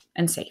feasible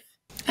and safe.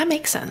 That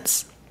makes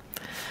sense.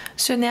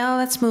 So now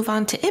let's move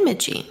on to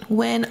imaging.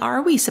 When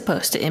are we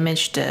supposed to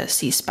image the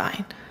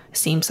C-spine?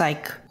 Seems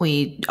like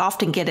we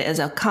often get it as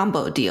a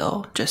combo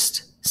deal,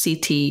 just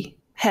CT,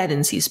 head,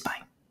 and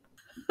C-spine.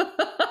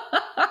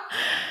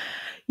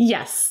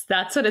 Yes,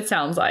 that's what it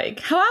sounds like.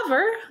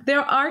 However,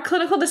 there are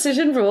clinical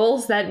decision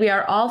rules that we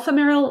are all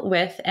familiar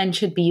with and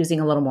should be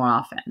using a little more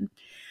often.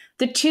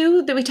 The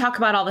 2 that we talk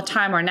about all the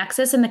time are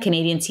Nexus and the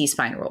Canadian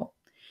C-spine rule.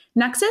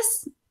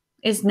 Nexus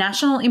is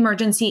National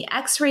Emergency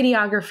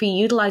X-Radiography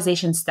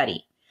Utilization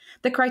Study.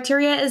 The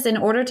criteria is in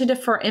order to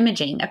defer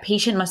imaging, a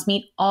patient must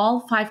meet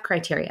all 5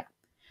 criteria: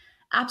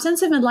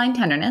 absence of midline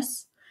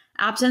tenderness,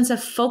 absence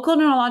of focal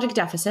neurologic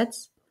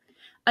deficits,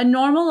 a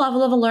normal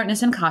level of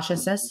alertness and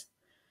consciousness,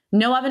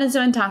 no evidence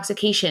of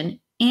intoxication,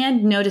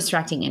 and no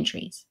distracting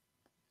injuries.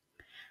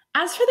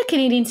 As for the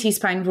Canadian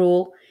C-spine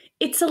rule,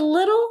 it's a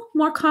little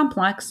more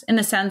complex in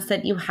the sense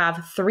that you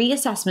have 3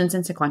 assessments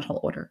in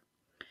sequential order.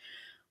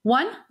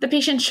 1, the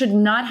patient should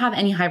not have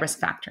any high-risk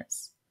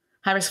factors.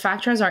 High-risk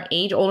factors are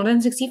age older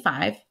than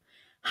 65,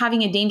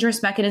 having a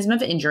dangerous mechanism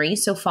of injury,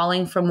 so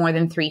falling from more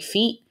than 3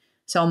 feet,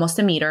 so almost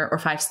a meter or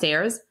 5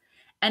 stairs,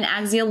 an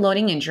axial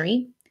loading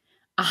injury,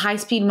 a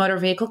high-speed motor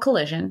vehicle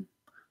collision,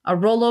 a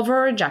rollover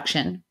or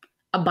ejection,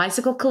 a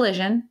bicycle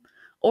collision,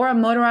 or a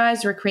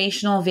motorized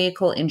recreational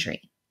vehicle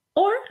injury,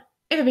 or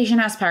if a patient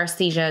has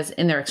paresthesias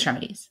in their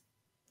extremities.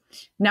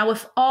 Now,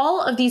 if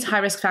all of these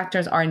high-risk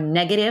factors are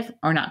negative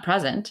or not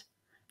present,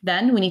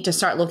 then we need to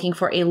start looking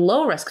for a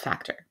low-risk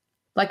factor,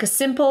 like a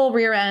simple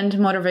rear-end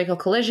motor vehicle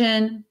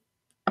collision,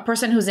 a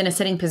person who's in a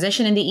sitting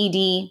position in the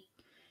ED,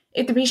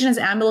 if the patient is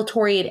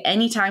ambulatory at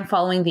any time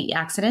following the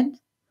accident,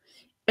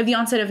 if the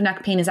onset of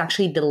neck pain is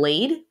actually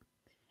delayed,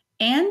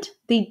 and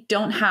they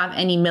don't have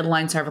any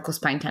midline cervical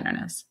spine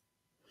tenderness.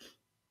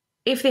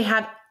 If they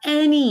have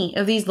any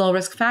of these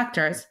low-risk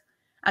factors,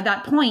 at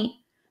that point,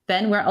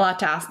 then we're allowed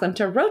to ask them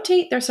to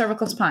rotate their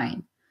cervical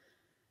spine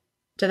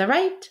to the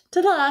right,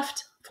 to the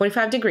left,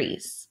 45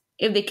 degrees.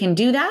 If they can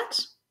do that,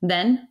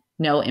 then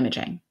no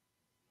imaging.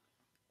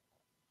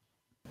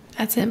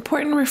 That's an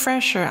important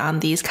refresher on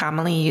these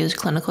commonly used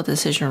clinical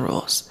decision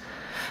rules.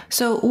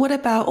 So what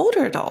about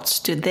older adults?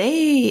 Do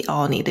they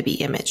all need to be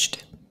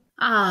imaged?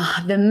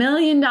 The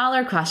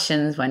million-dollar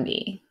questions,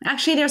 Wendy.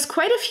 Actually, there's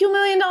quite a few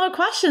million-dollar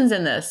questions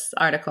in this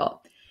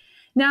article.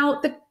 Now,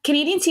 the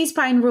Canadian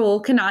C-spine rule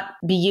cannot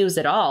be used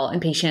at all in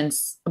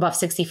patients above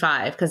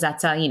 65 because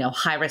that's a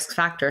high-risk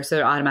factor, so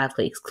they're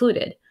automatically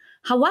excluded.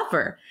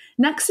 However,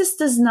 Nexus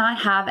does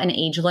not have an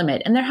age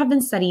limit, and there have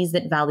been studies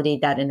that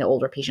validate that in the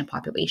older patient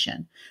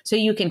population, so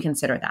you can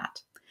consider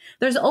that.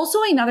 There's also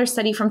another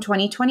study from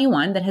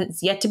 2021 that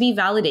has yet to be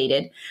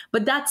validated,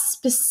 but that's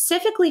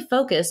specifically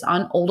focused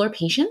on older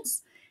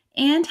patients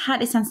and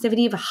had a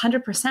sensitivity of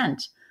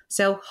 100%.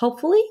 So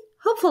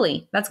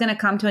hopefully, that's going to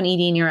come to an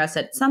ED near us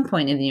at some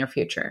point in the near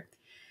future.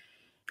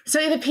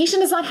 So if a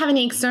patient does not have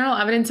any external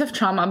evidence of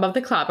trauma above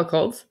the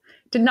clavicles,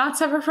 did not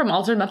suffer from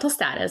altered mental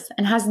status,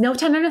 and has no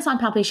tenderness on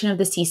palpation of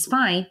the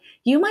C-spine,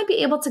 you might be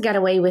able to get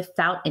away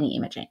without any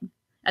imaging.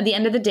 At the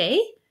end of the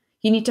day,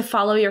 you need to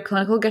follow your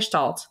clinical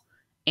gestalt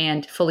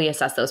and fully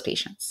assess those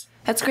patients.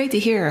 That's great to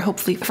hear.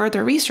 Hopefully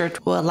further research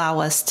will allow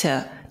us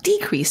to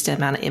decrease the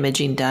amount of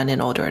imaging done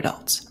in older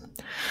adults.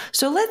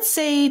 So let's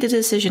say the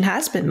decision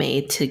has been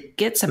made to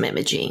get some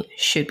imaging.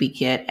 Should we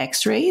get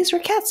x-rays or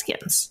CAT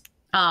scans?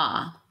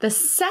 The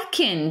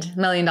second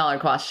million-dollar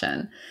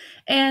question.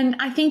 And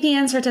I think the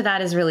answer to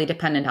that is really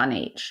dependent on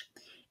age.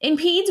 In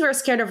peds, we're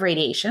scared of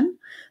radiation.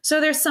 So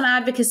there's some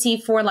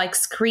advocacy for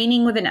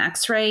screening with an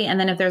x-ray. And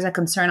then if there's a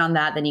concern on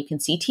that, then you can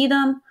CT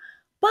them.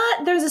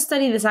 But there's a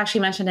study that's actually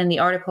mentioned in the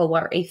article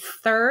where a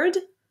third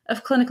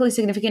of clinically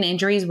significant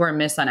injuries were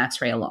missed on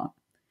x-ray alone.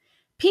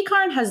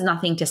 PCARN has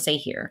nothing to say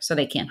here, so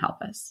they can't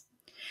help us.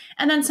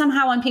 And then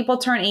somehow when people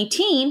turn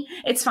 18,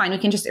 it's fine. We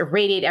can just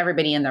irradiate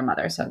everybody and their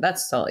mother. So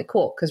that's totally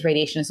cool because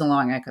radiation is no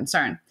longer a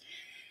concern.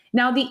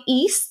 Now, the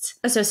East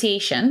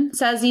Association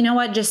says, you know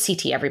what, just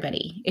CT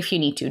everybody if you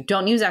need to.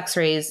 Don't use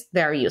x-rays.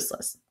 They're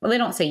useless. Well, they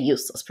don't say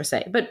useless per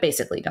se, but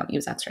basically don't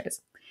use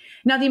x-rays.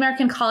 Now, the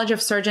American College of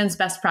Surgeons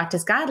Best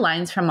Practice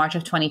Guidelines from March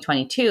of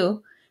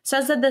 2022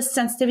 says that the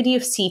sensitivity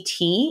of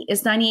CT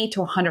is 98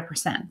 to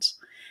 100%.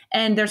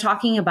 And they're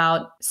talking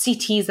about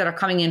CTs that are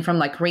coming in from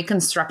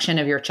reconstruction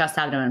of your chest,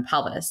 abdomen,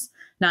 pelvis,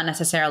 not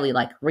necessarily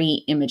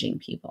re-imaging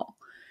people.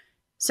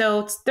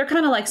 So they're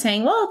kind of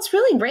saying, well, it's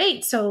really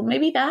great, so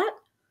maybe that.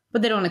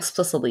 But they don't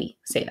explicitly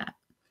say that.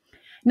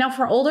 Now,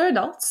 for older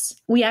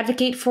adults, we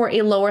advocate for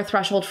a lower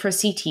threshold for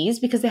CTs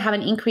because they have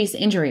an increased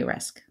injury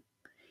risk.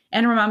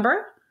 And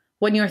remember,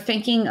 when you're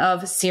thinking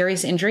of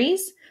serious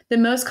injuries, the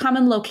most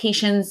common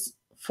locations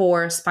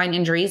for spine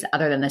injuries,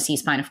 other than the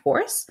C-spine, of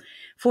course,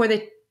 for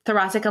the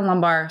thoracic and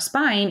lumbar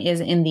spine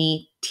is in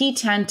the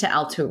T10 to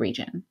L2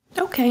 region.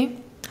 Okay.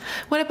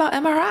 What about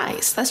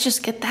MRIs? Let's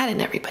just get that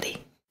in everybody.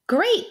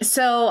 Great.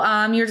 So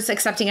you're just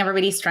accepting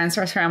everybody's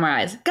transfers for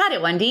MRIs. Got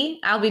it, Wendy.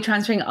 I'll be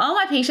transferring all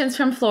my patients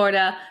from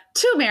Florida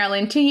to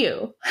Maryland to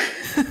you.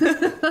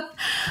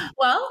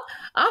 Well,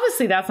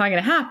 obviously that's not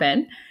going to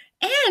happen.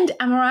 And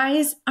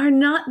MRIs are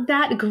not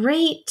that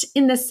great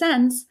in the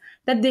sense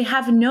that they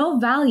have no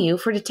value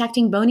for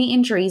detecting bony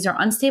injuries or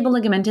unstable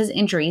ligamentous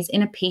injuries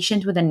in a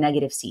patient with a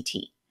negative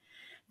CT.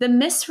 The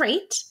miss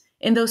rate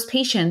in those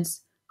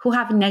patients who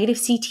have negative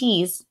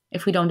CTs,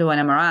 if we don't do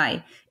an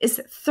MRI, is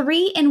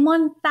 3 in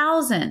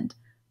 1,000.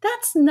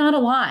 That's not a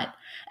lot.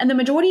 And the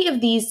majority of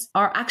these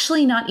are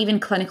actually not even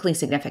clinically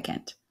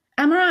significant.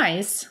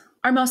 MRIs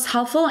are most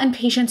helpful in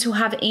patients who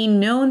have a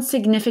known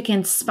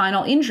significant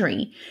spinal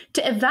injury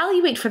to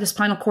evaluate for the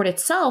spinal cord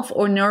itself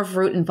or nerve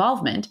root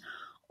involvement,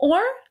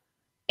 or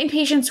in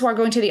patients who are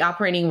going to the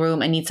operating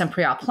room and need some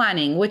pre-op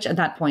planning, which at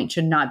that point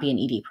should not be an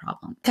ED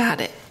problem. Got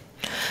it.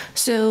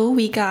 So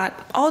we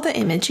got all the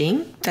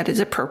imaging that is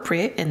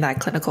appropriate in that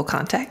clinical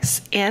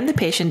context, and the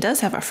patient does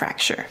have a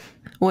fracture.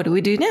 What do we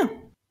do now?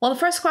 Well, the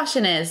first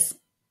question is,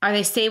 are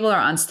they stable or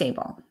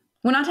unstable?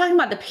 We're not talking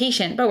about the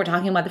patient, but we're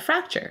talking about the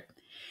fracture.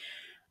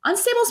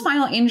 Unstable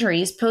spinal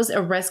injuries pose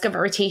a risk of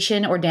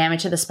irritation or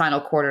damage to the spinal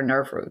cord or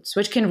nerve roots,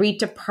 which can lead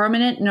to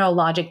permanent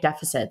neurologic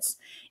deficits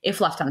if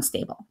left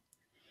unstable.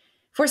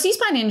 For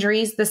C-spine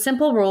injuries, the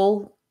simple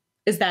rule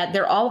is that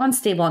they're all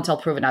unstable until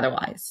proven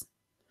otherwise.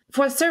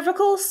 For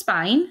cervical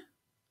spine,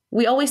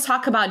 we always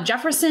talk about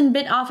Jefferson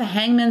bit off a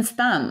hangman's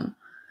thumb.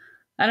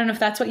 I don't know if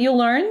that's what you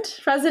learned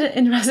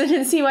in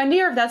residency,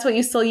 Wendy, or if that's what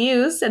you still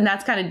use, and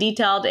that's kind of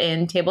detailed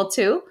in Table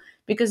 2,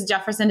 because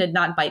Jefferson did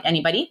not bite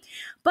anybody.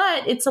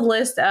 But it's a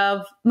list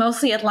of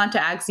mostly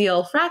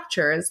atlantoaxial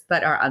fractures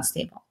that are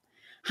unstable.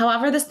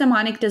 However, this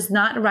mnemonic does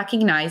not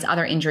recognize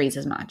other injuries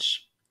as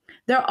much.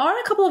 There are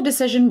a couple of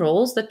decision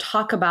rules that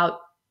talk about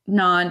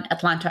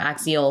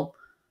non-atlantoaxial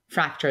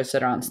fractures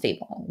that are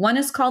unstable. One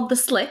is called the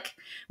SLIC,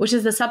 which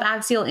is the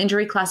subaxial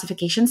injury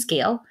classification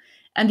scale,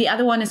 and the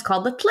other one is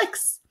called the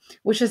TLIX,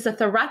 which is the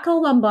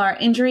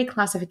thoracolumbar injury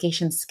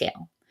classification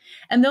scale.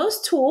 And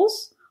those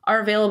tools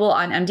are available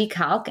on MD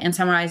Calc and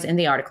summarized in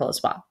the article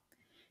as well.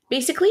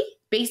 Basically,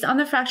 based on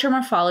the fracture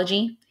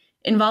morphology,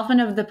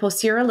 involvement of the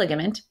posterior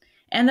ligament,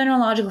 and the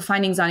neurological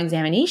findings on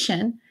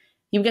examination,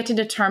 you get to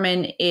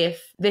determine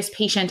if this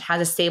patient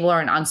has a stable or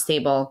an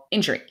unstable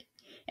injury.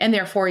 And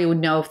therefore, you would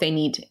know if they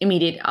need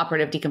immediate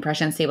operative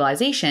decompression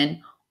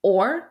stabilization,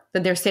 or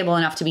that they're stable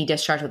enough to be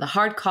discharged with a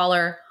hard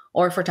collar,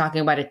 or if we're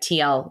talking about a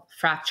TL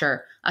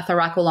fracture, a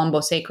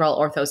thoracolumbosacral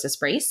orthosis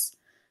brace,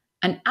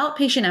 an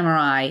outpatient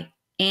MRI,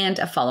 and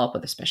a follow-up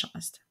with a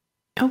specialist.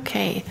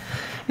 Okay.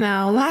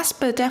 Now, last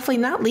but definitely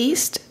not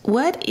least,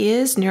 what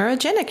is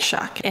neurogenic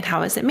shock and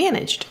how is it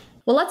managed?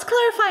 Well, let's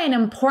clarify an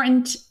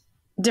important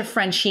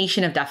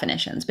differentiation of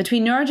definitions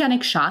between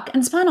neurogenic shock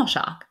and spinal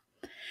shock.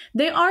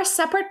 They are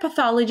separate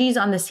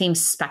pathologies on the same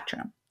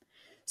spectrum.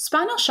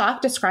 Spinal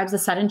shock describes the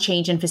sudden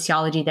change in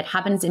physiology that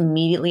happens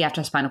immediately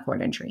after spinal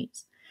cord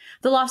injuries.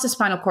 The loss of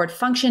spinal cord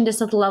function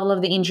distal to the level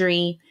of the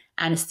injury,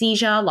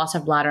 anesthesia, loss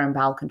of bladder and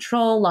bowel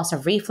control, loss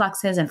of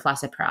reflexes, and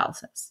flaccid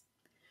paralysis.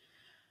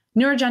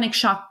 Neurogenic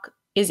shock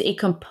is a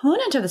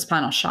component of the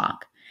spinal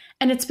shock,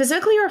 and it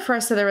specifically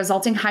refers to the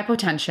resulting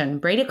hypotension,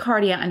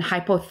 bradycardia, and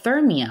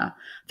hypothermia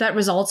that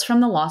results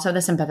from the loss of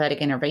the sympathetic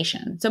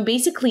innervation. So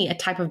basically a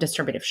type of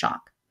distributive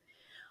shock.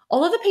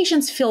 Although the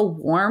patients feel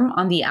warm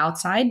on the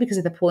outside because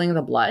of the pooling of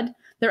the blood,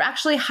 they're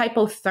actually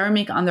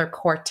hypothermic on their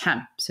core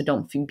temp, so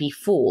don't be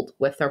fooled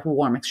with their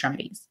warm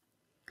extremities.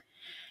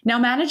 Now,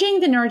 managing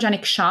the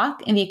neurogenic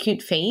shock in the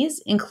acute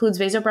phase includes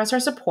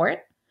vasopressor support,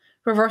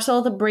 reversal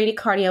of the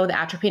bradycardia with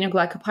atropine or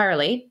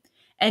glycopyrrolate,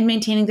 and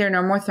maintaining their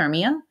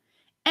normothermia,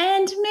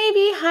 and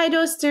maybe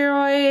high-dose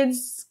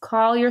steroids.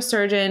 Call your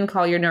surgeon,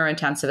 call your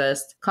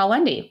neurointensivist, call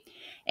Wendy,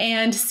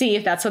 and see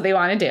if that's what they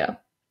want to do.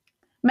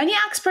 Many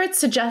experts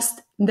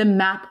suggest the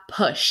MAP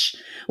push,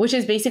 which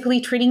is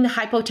basically treating the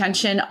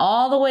hypotension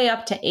all the way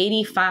up to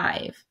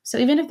 85. So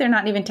even if they're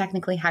not even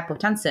technically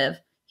hypotensive,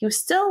 you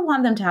still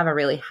want them to have a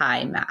really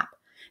high MAP.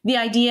 The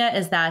idea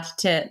is that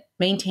to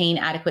maintain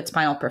adequate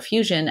spinal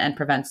perfusion and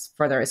prevents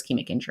further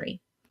ischemic injury.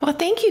 Well,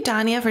 thank you,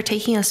 Danya, for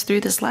taking us through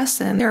this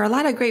lesson. There are a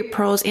lot of great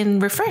pros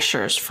and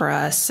refreshers for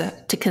us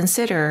to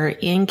consider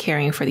in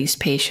caring for these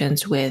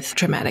patients with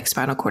traumatic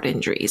spinal cord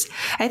injuries.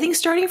 I think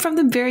starting from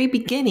the very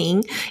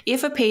beginning,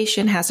 if a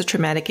patient has a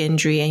traumatic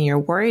injury and you're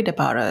worried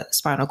about a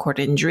spinal cord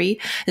injury,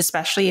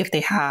 especially if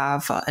they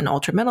have an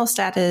altered mental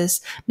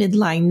status,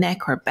 midline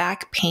neck or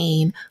back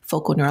pain,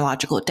 focal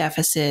neurological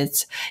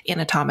deficits,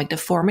 anatomic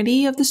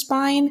deformity of the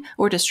spine,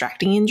 or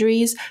distracting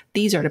injuries,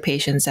 these are the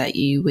patients that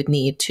you would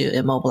need to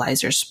immobilize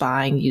their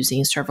spine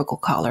using cervical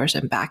collars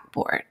and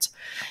backboards.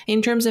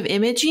 In terms of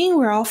imaging,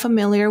 we're all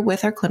familiar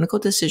with our clinical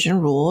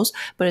decision rules,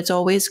 but it's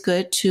always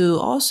good to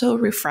also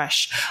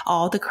refresh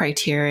all the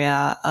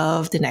criteria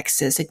of the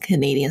Nexus and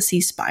Canadian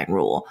C-spine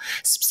rule.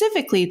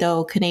 Specifically,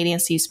 though, Canadian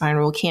C-spine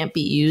rule can't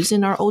be used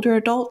in our older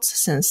adults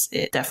since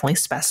it definitely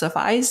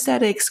specifies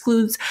that it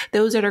excludes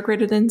those that are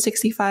greater than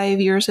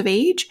 65 years of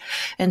age.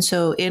 And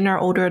so in our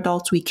older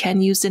adults, we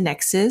can use the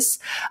Nexus.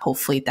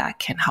 Hopefully that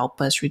can help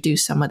us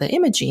reduce some of the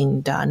imaging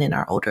done in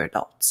our older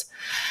adults.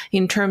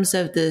 In terms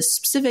of the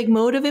specific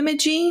mode of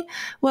imaging,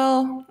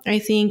 well, I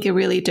think it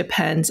really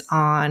depends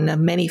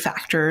on many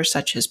factors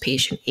such as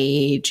patient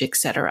age,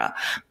 etc.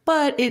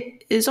 But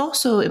it is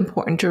also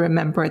important to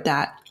remember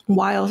that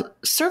while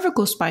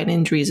cervical spine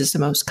injuries is the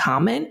most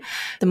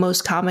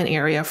common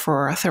area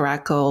for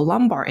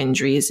thoracolumbar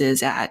injuries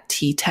is at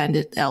T10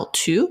 to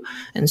L2.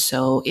 And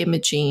so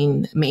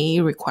imaging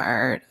may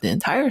require the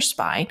entire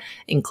spine,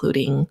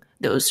 including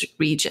those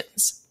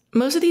regions.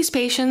 Most of these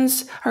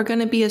patients are going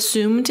to be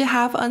assumed to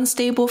have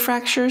unstable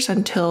fractures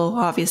until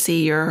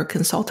obviously your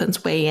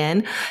consultants weigh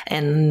in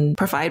and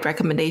provide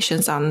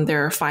recommendations on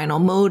their final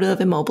mode of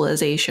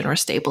immobilization or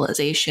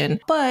stabilization.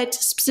 But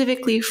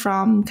specifically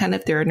from kind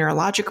of their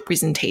neurological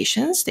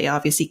presentations, they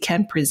obviously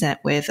can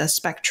present with a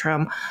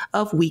spectrum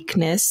of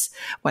weakness,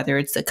 whether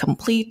it's a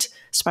complete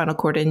spinal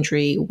cord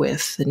injury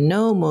with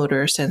no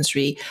motor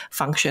sensory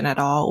function at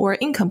all, or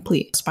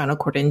incomplete spinal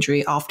cord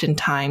injury,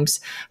 oftentimes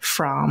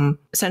from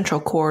central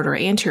cord or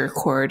anterior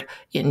cord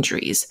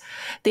injuries.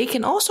 They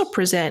can also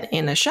present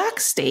in a shock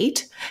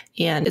state,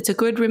 and it's a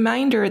good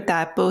reminder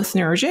that both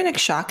neurogenic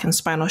shock and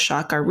spinal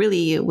shock are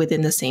really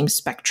within the same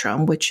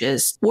spectrum, which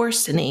is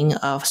worsening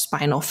of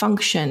spinal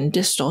function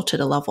distal to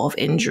the level of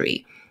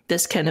injury.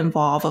 This can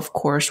involve, of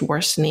course,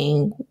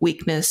 worsening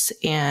weakness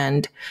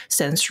and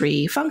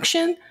sensory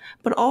function,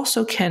 but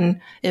also can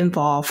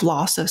involve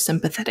loss of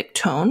sympathetic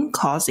tone,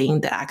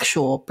 causing the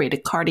actual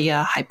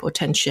bradycardia,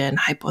 hypotension,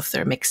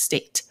 hypothermic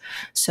state.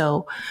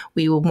 So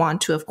we will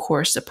want to, of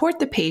course, support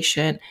the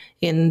patient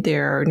in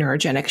their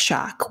neurogenic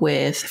shock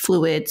with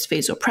fluids,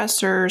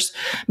 vasopressors,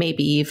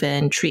 maybe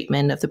even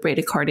treatment of the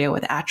bradycardia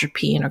with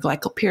atropine or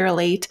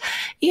glycopyrrolate.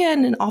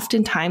 And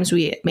oftentimes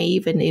we may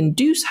even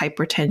induce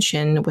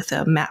hypertension with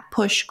a MAP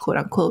push, quote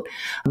unquote,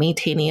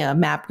 maintaining a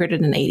MAP greater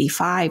than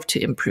 85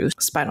 to improve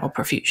spinal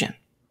perfusion.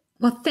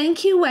 Well,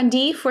 thank you,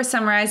 Wendy, for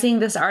summarizing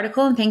this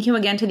article, and thank you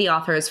again to the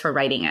authors for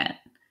writing it.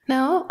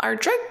 Now, our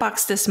drug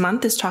box this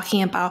month is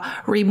talking about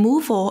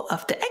removal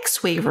of the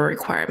X waiver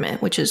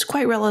requirement, which is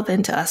quite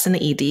relevant to us in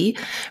the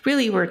ED.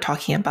 Really, we're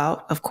talking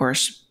about, of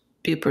course,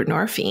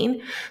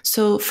 buprenorphine.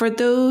 So for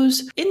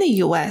those in the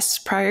US,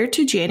 prior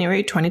to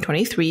January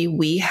 2023,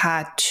 we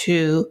had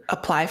to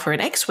apply for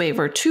an X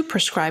waiver to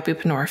prescribe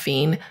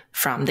buprenorphine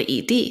from the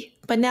ED.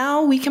 But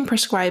now we can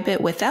prescribe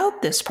it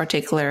without this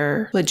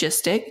particular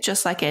logistic,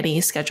 just like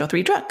any Schedule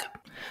III drug.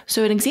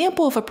 So an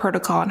example of a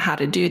protocol on how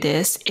to do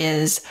this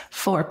is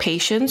for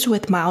patients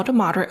with mild to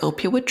moderate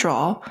opiate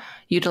withdrawal,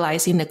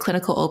 utilizing the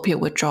Clinical Opiate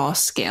Withdrawal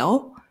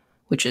Scale,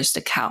 which is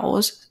the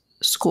COWS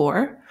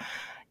score.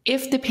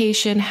 If the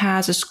patient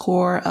has a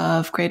score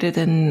of greater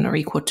than or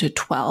equal to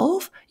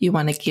 12, you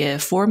want to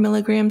give 4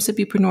 milligrams of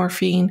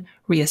buprenorphine,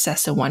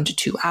 reassess in 1 to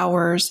 2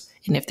 hours.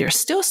 And if they're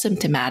still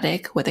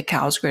symptomatic with a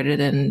COWS greater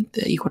than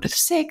or equal to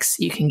 6,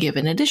 you can give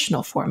an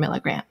additional 4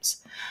 milligrams.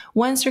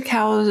 Once your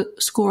COWS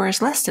score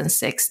is less than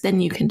 6, then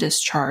you can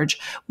discharge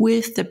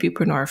with the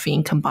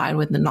buprenorphine combined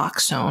with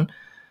naloxone.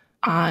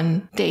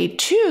 On day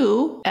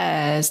 2,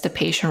 as the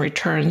patient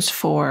returns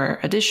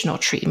for additional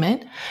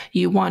treatment,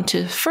 you want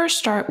to first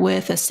start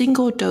with a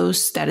single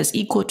dose that is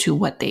equal to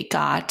what they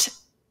got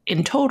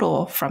in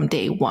total from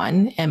day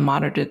 1 and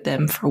monitor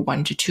them for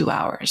 1 to 2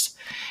 hours.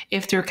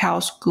 If their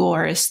COWS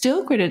score is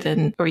still greater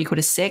than or equal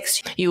to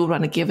 6, you would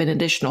want to give an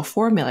additional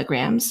 4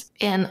 milligrams.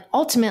 And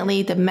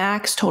ultimately, the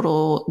max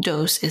total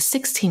dose is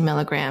 16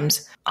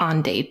 milligrams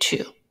on day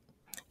 2.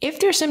 If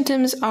their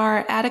symptoms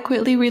are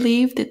adequately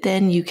relieved,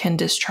 then you can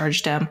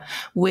discharge them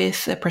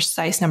with a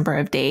precise number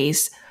of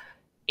days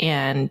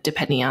and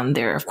depending on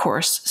their, of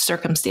course,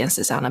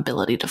 circumstances on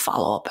ability to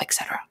follow up,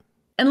 etc.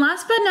 And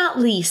last but not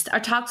least, our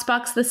Tox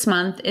Box this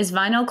month is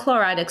vinyl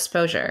chloride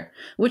exposure,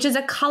 which is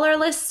a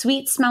colorless,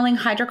 sweet-smelling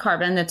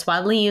hydrocarbon that's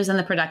widely used in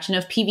the production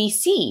of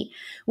PVC,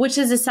 which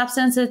is a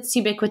substance that's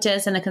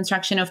ubiquitous in the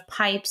construction of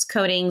pipes,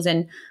 coatings,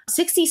 and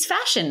 60s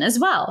fashion as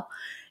well.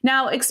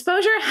 Now,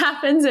 exposure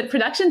happens at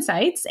production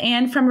sites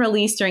and from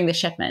release during the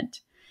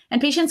shipment.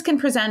 And patients can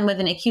present with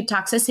an acute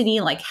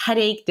toxicity like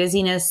headache,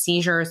 dizziness,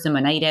 seizures,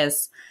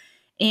 pneumonitis,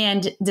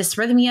 and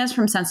dysrhythmias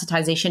from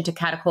sensitization to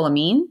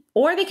catecholamine,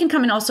 or they can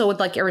come in also with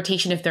like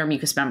irritation if they're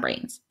mucous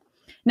membranes.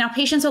 Now,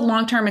 patients with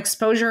long-term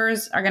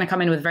exposures are going to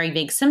come in with very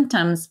vague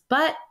symptoms,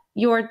 but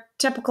your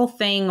typical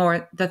thing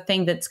or the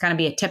thing that's going to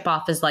be a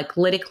tip-off is like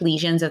lytic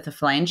lesions at the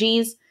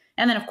phalanges,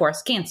 and then, of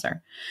course,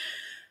 cancer.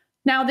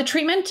 Now, the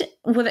treatment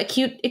with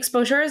acute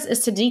exposures is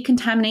to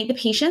decontaminate the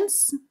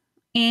patients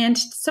and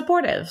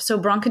supportive. So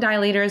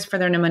bronchodilators for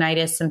their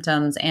pneumonitis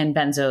symptoms and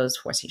benzos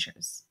for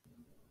seizures.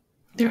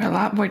 They're a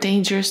lot more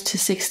dangerous to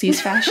 60s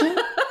fashion.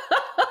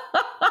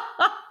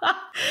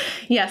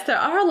 Yes, there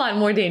are a lot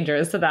more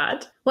dangers to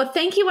that. Well,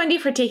 thank you, Wendy,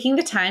 for taking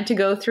the time to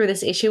go through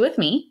this issue with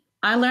me.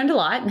 I learned a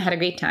lot and had a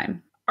great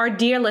time. Our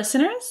dear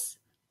listeners,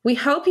 we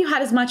hope you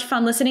had as much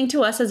fun listening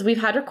to us as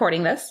we've had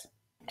recording this.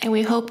 And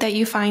we hope that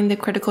you find the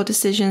Critical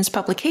Decisions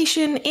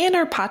publication and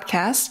our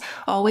podcast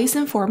always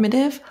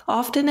informative,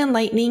 often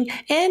enlightening,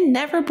 and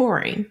never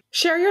boring.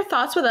 Share your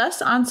thoughts with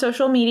us on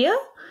social media.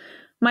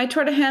 My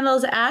Twitter handle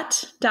is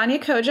at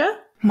Danya Khoujah.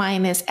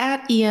 Mine is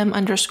at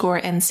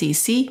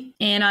EM_NCC.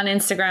 And on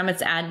Instagram,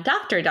 it's at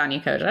Dr.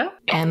 Danya Khoujah.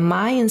 And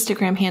my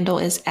Instagram handle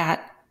is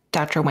at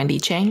Dr. Wendy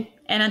Chang.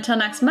 And until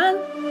next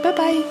month,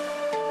 bye-bye.